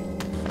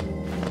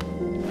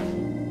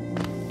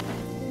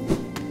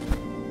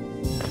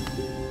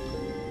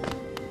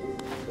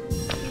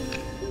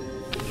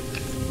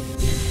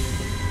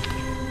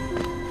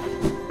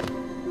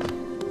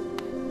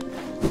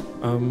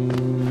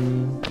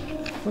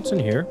 What's in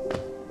here?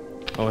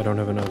 Oh, I don't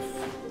have enough.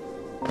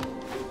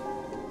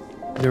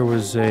 There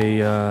was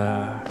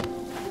a,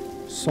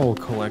 soul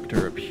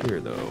collector up here,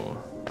 though.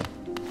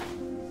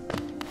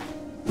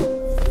 It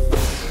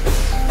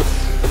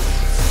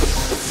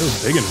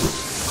was big enough.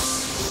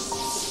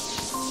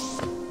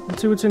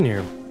 Let's see what's in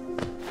here.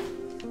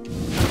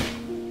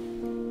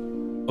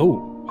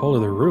 Oh, whole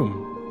other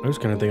room. I was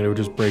kind of thinking it would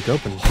just break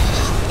open.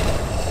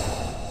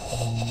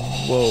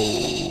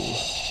 Whoa.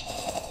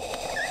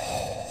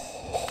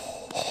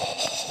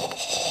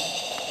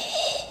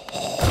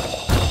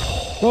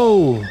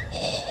 Whoa!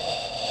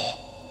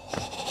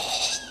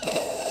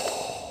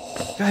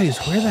 Guys,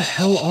 where the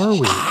hell are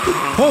we?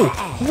 Oh!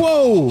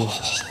 Whoa!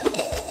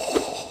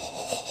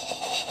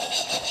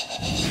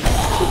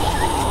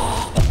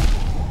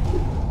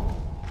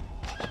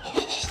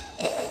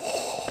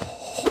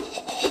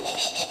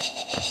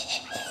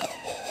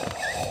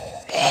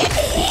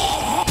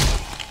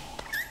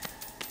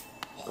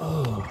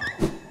 Oh.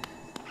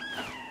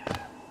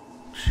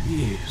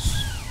 Jeez.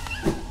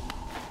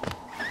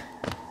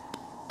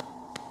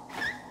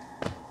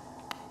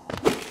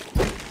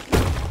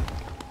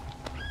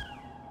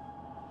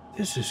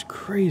 This is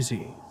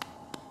crazy.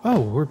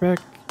 Oh, we're back.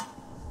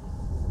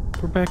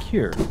 We're back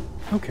here.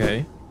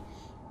 Okay.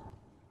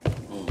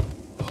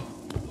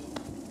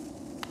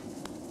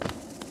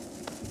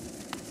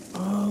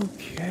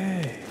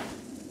 Okay.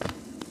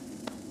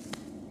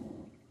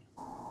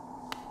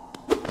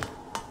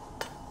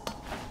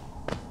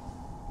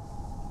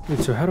 Wait,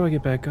 so how do I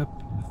get back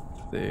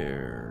up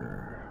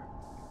there?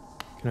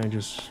 Can I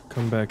just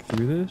come back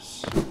through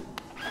this?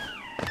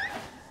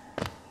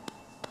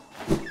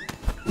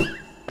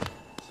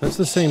 That's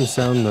the same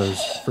sound those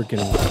freaking...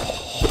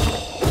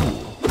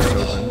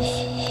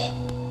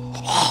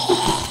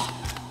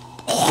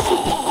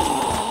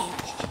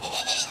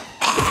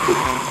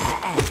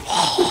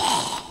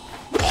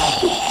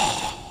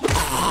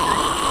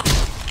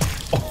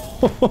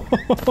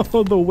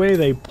 Oh, the way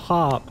they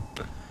pop.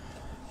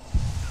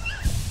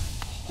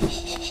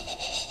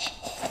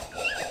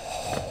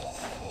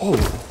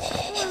 Oh.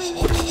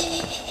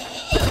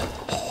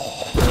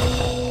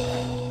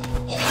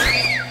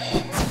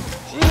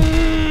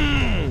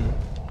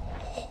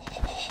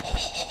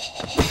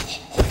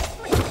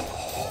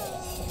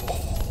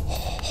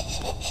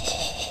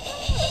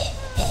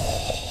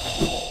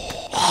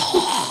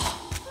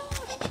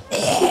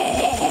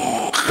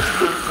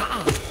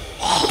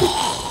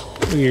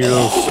 Look at your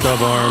little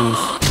stub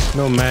arms.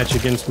 No match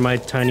against my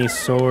tiny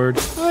sword.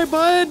 Hi,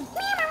 bud!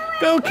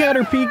 Go,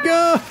 Caterpie,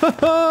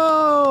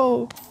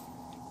 go!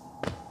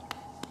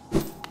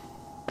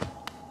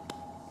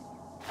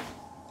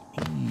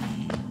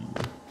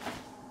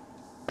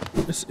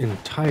 This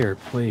entire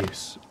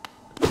place.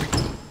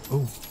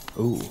 Oh,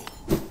 oh.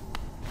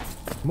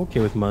 I'm okay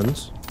with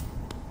muns.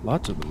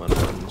 Lots of the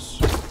muns.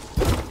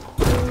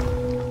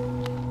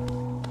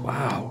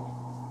 Wow.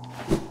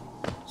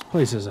 This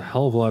place is a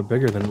hell of a lot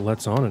bigger than it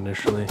lets on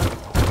initially.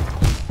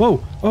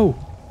 Whoa! Oh!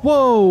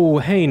 Whoa!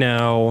 Hey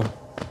now!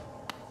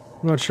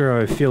 I'm not sure how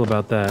I feel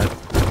about that.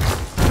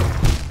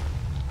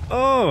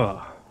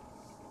 Oh!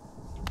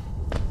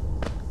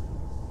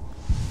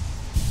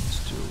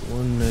 Let's do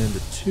 1 and a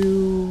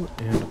 2,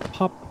 and a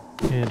pop,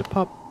 and a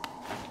pop.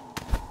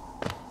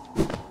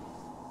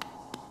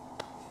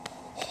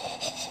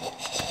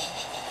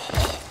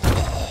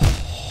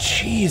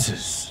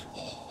 Jesus!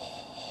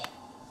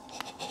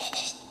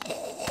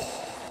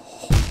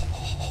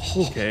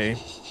 Okay.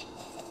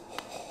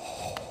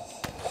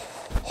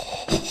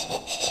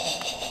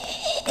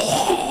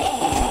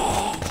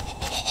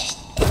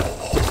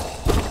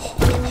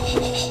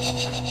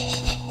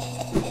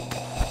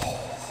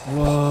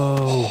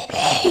 Whoa.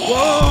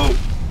 Whoa!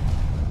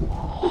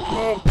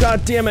 Oh,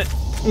 god damn it.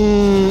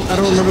 I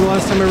don't remember the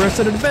last time I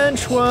rested at a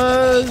bench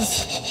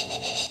was.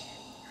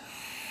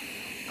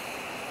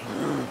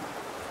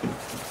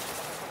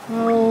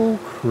 Oh,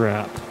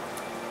 crap.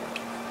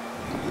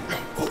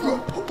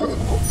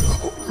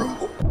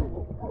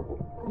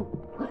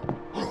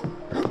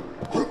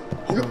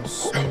 Oh,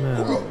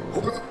 smell.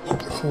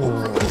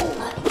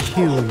 Oh,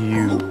 kill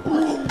you.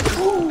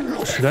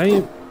 Should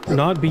I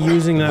not be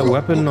using that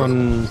weapon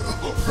on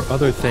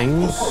other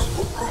things?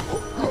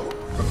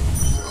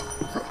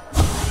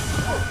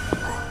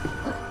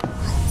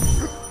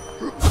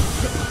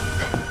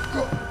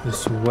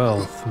 This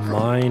wealth,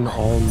 mine,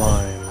 all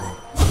mine.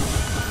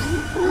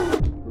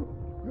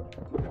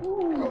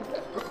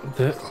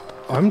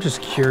 I'm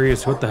just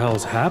curious what the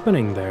hell's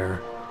happening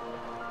there.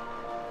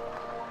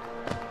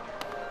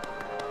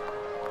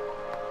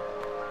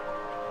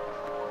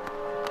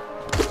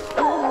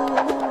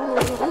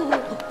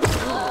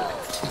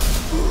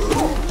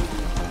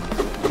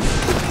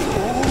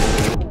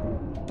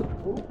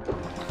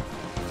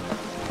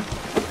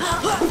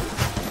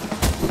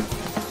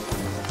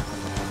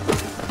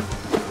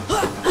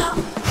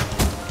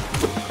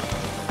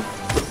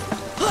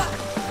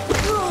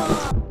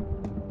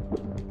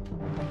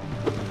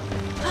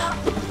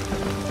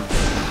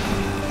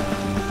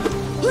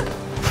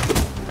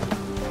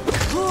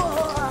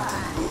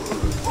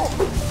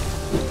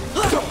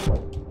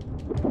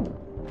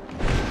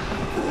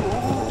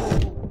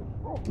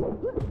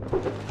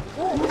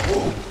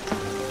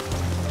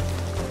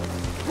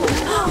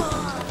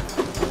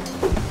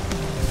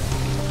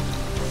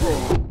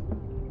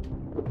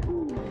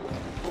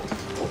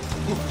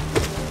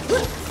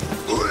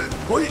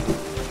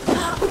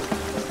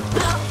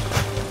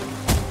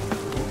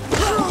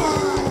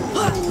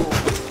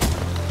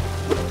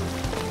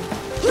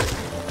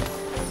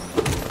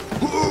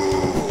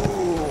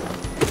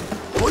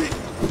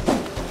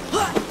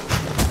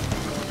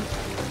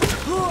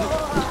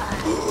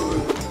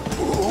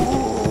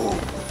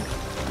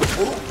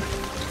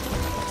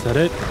 Is that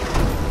it?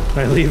 Can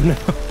I leave now?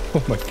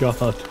 Oh my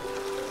god.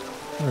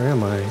 Where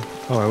am I?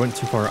 Oh, I went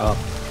too far up.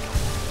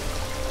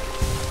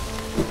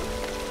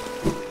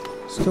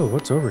 Still,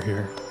 what's over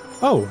here?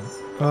 Oh,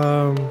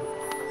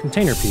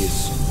 container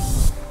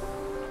piece.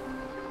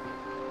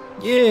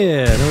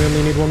 Yeah, now we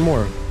only need one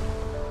more.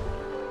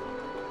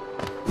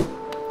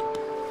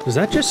 Does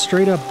that just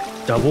straight up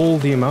double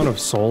the amount of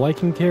soul I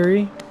can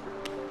carry?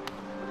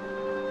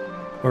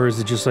 Or is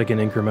it just like an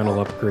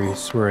incremental upgrade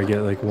where I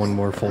get like one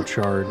more full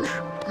charge?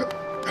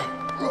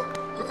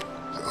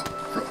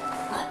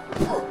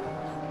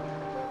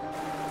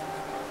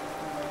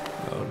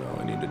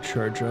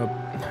 charge up.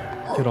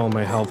 Get all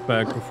my health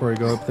back before I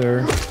go up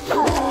there.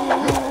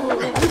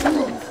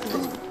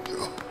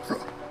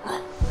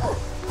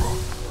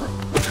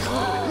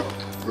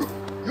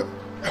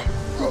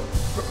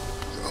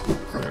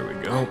 There we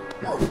go.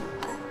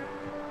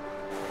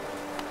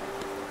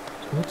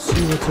 So let's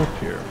see what's up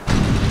here.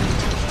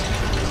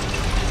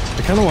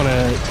 I kind of want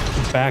to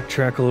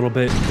backtrack a little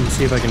bit and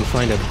see if I can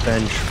find a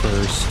bench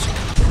first.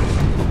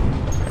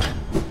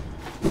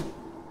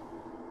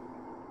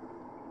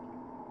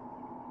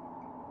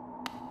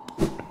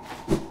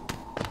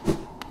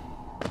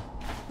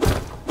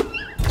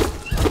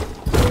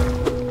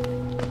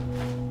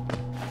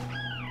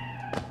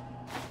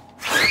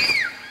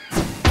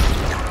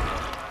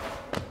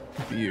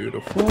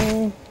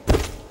 Beautiful.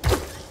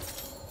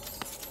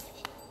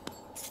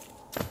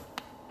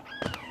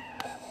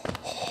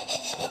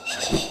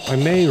 I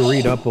may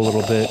read up a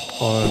little bit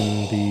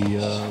on the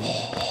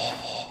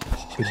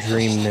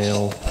dream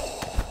nail,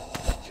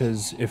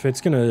 because if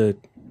it's gonna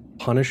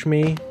punish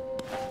me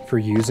for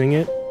using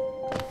it,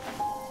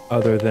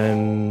 other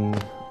than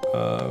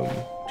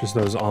just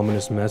those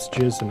ominous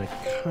messages, and I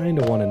kind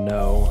of want to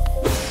know.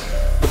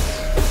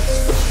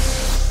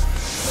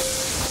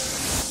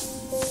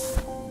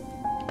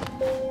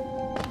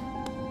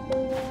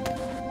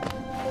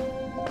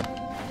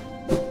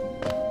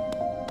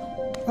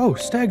 Oh,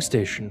 stag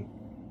station.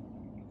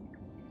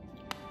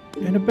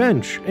 And a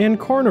bench. And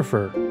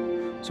conifer.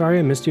 Sorry,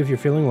 I missed you. If you're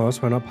feeling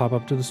lost, why not pop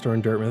up to the store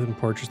in Dartmouth and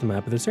purchase the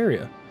map of this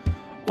area?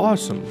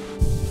 Awesome.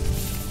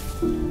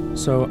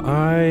 So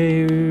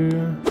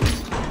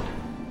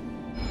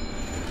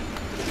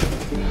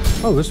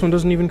oh, this one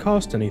doesn't even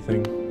cost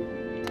anything.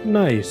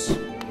 Nice.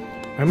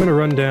 I'm gonna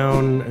run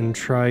down and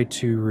try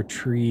to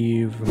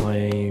retrieve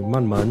my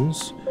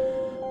mun-muns.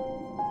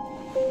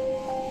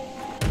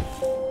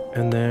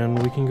 And then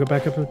we can go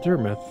back up to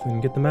Dartmouth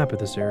and get the map of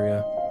this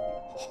area.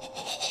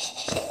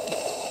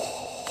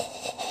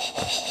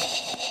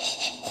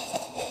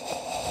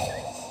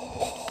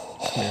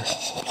 Come here.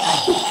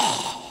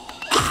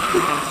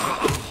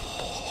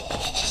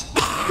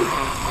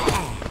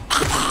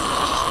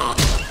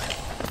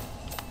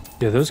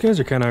 Yeah, those guys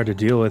are kind of hard to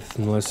deal with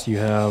unless you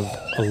have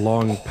a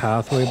long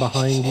pathway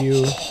behind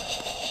you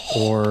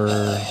or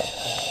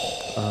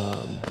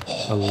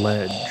a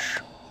ledge.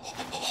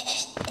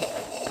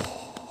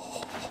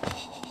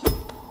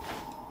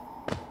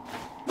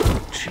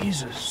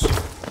 Jesus.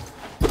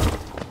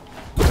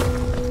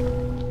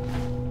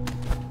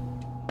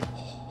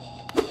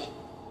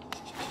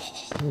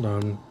 Hold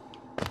on.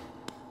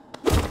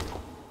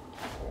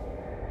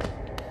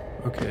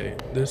 Okay,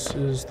 this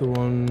is the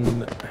one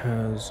that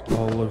has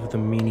all of the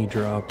meanie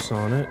drops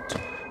on it.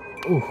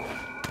 Ooh.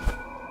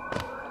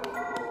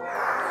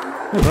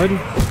 Hey, bud.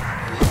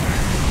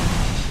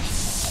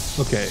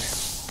 Okay.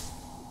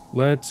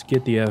 Let's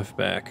get the F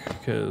back,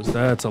 because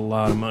that's a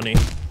lot of money.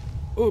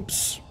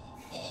 Oops.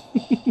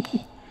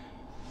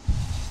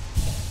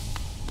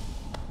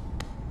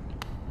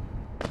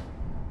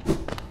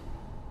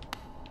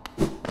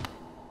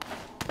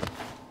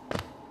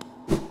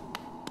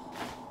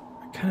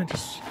 I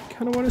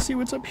kind of want to see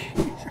what's up here.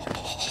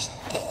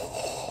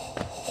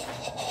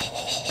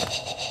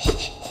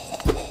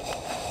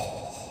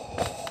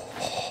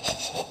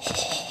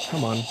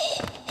 Come on.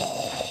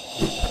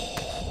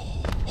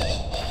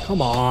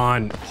 Come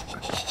on.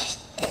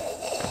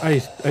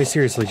 I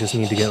seriously just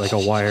need to get like a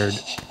wired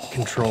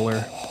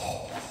controller.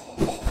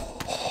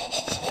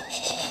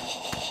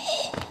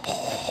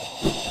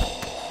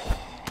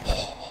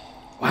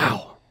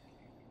 Wow.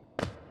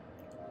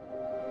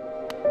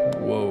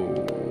 Whoa.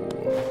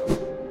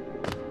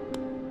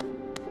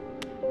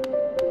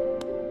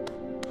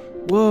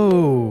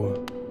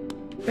 Whoa.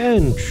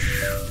 Bench.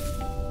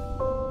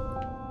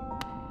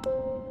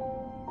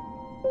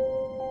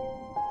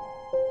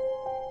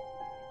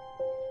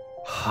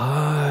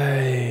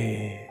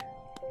 Hi.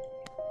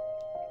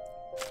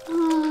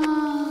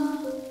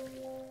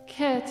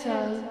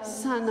 Ketal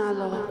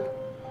Sanalo.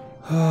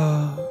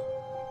 Ah,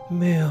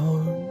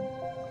 Mehon,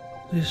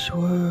 this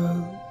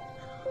world,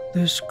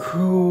 this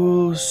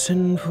cruel,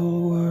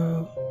 sinful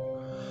world.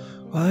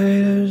 Why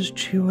does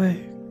she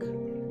wake?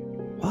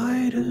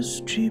 Why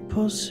does she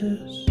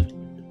persist?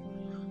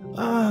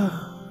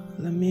 Ah,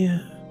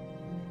 Lemire,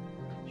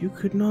 you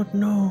could not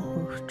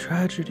know of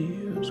tragedy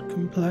as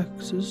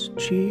complex as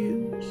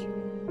cheese.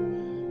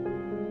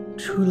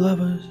 Two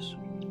lovers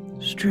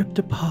stripped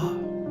apart,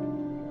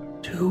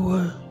 two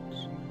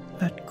worlds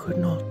that could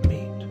not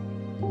meet.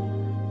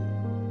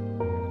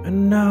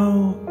 And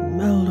now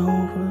meld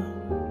over,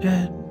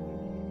 dead,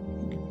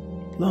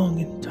 long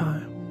in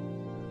time,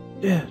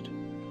 dead,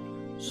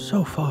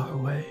 so far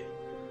away.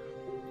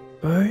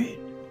 Buried?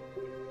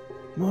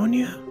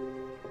 Monia?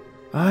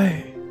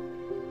 Aye,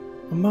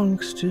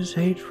 amongst his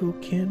hateful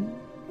kin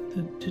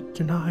that did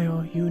deny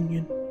our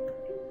union,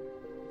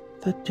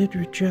 that did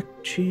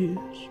reject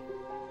cheese,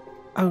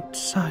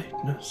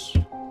 outsideness.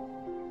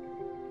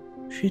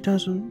 She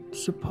doesn't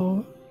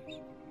suppose?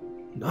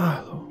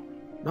 Narlo,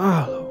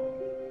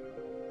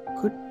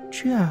 could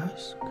she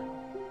ask?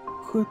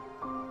 Could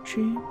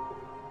Chi,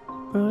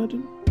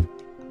 burden?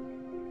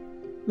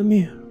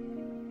 Lemire,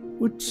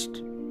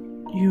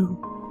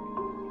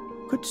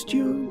 couldst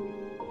you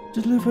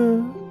deliver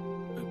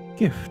a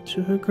gift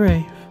to her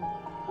grave?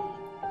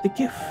 The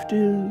gift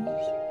is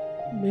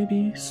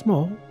maybe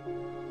small,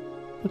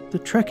 but the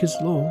trek is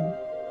long.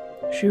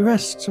 She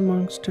rests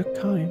amongst her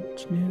kind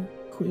near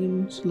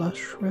Queen's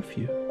lush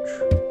refuge.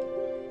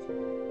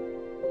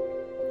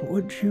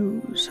 Would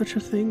such a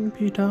thing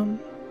be done?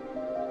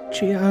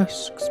 She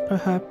asks,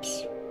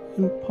 perhaps,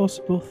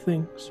 impossible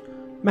things,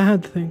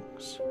 mad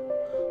things.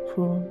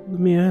 For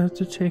Lemire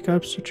to take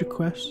up such a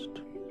quest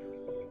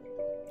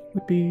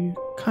would be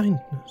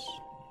kindness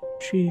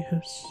she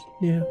has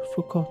near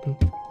forgotten.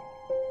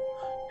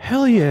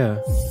 Hell yeah!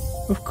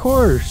 Of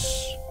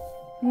course!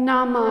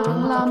 Nama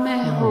la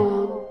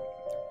mehon.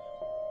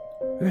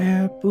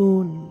 Rare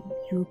boon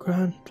you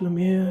grant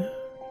Lemire.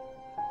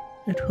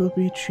 It will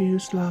be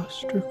Chi's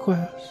last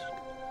request.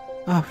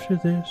 After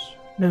this,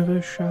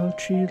 never shall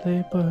Chi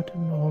lay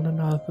burden on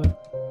another.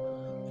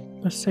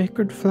 A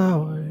sacred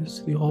flower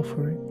is the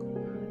offering.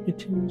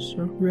 It is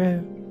a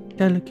rare,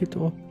 delicate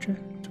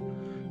object,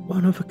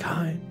 one of a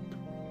kind.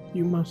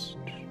 You must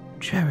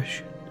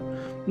cherish it.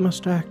 You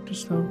must act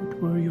as though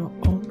it were your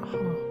own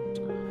heart.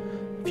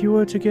 If you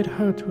were to get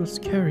hurt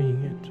whilst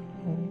carrying it,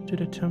 or did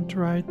attempt to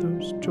ride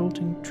those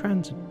jolting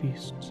transit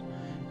beasts,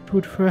 it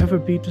would forever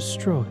be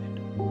destroyed.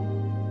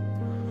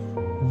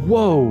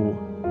 Whoa!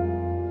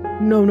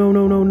 No, no,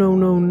 no, no, no,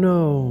 no,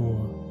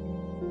 no.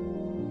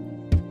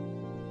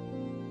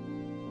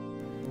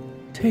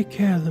 Take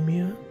care,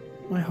 Lemire.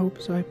 My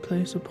hopes I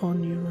place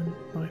upon you, and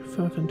my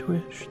fervent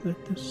wish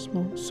that this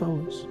small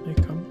solace may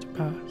come to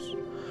pass.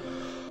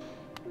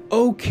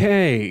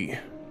 Okay.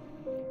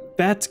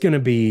 That's gonna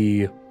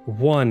be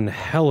one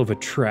hell of a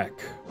trek.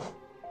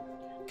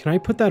 Can I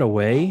put that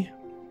away?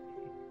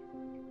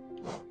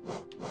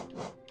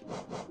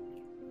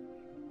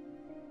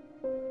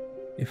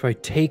 If I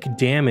take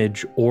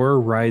damage or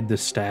ride the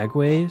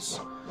stagways?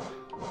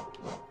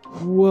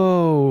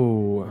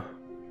 Whoa.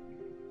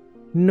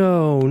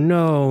 No,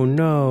 no,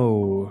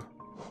 no.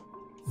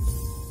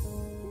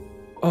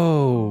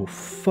 Oh,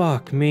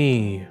 fuck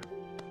me.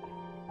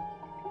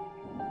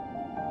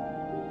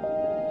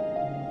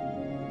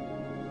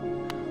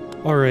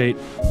 Alright.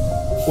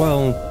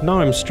 Well, now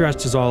I'm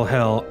stressed as all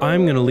hell.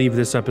 I'm gonna leave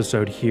this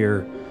episode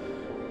here,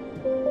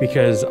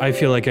 because I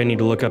feel like I need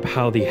to look up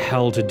how the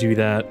hell to do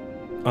that.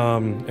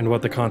 And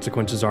what the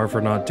consequences are for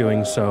not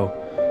doing so.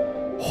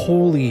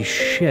 Holy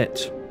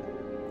shit.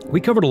 We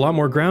covered a lot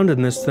more ground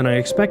in this than I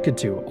expected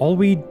to. All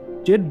we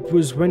did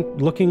was went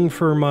looking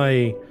for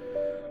my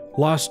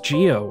lost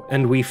Geo,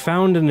 and we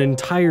found an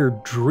entire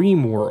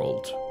dream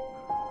world.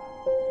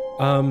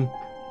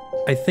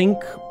 I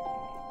think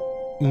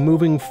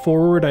moving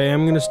forward, I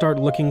am going to start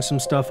looking some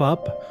stuff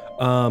up.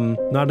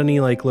 Not any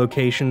like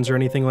locations or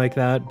anything like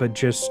that, but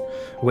just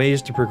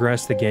ways to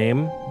progress the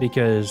game,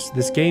 because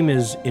this game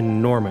is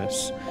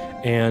enormous,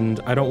 and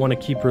I don't want to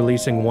keep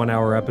releasing 1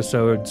 hour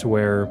episodes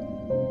where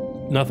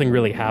nothing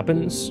really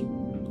happens.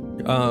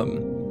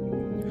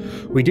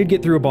 We did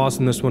get through a boss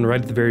in this one right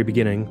at the very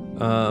beginning,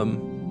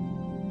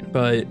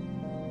 but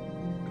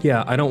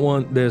yeah, I don't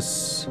want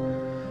this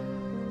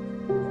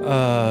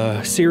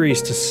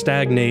series to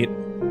stagnate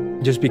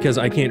just because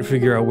I can't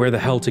figure out where the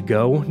hell to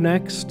go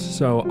next,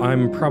 so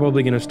I'm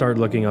probably going to start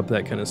looking up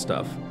that kind of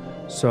stuff.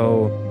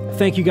 So,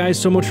 thank you guys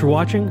so much for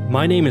watching.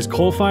 My name is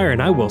CoalFire,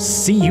 and I will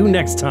see you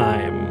next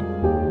time!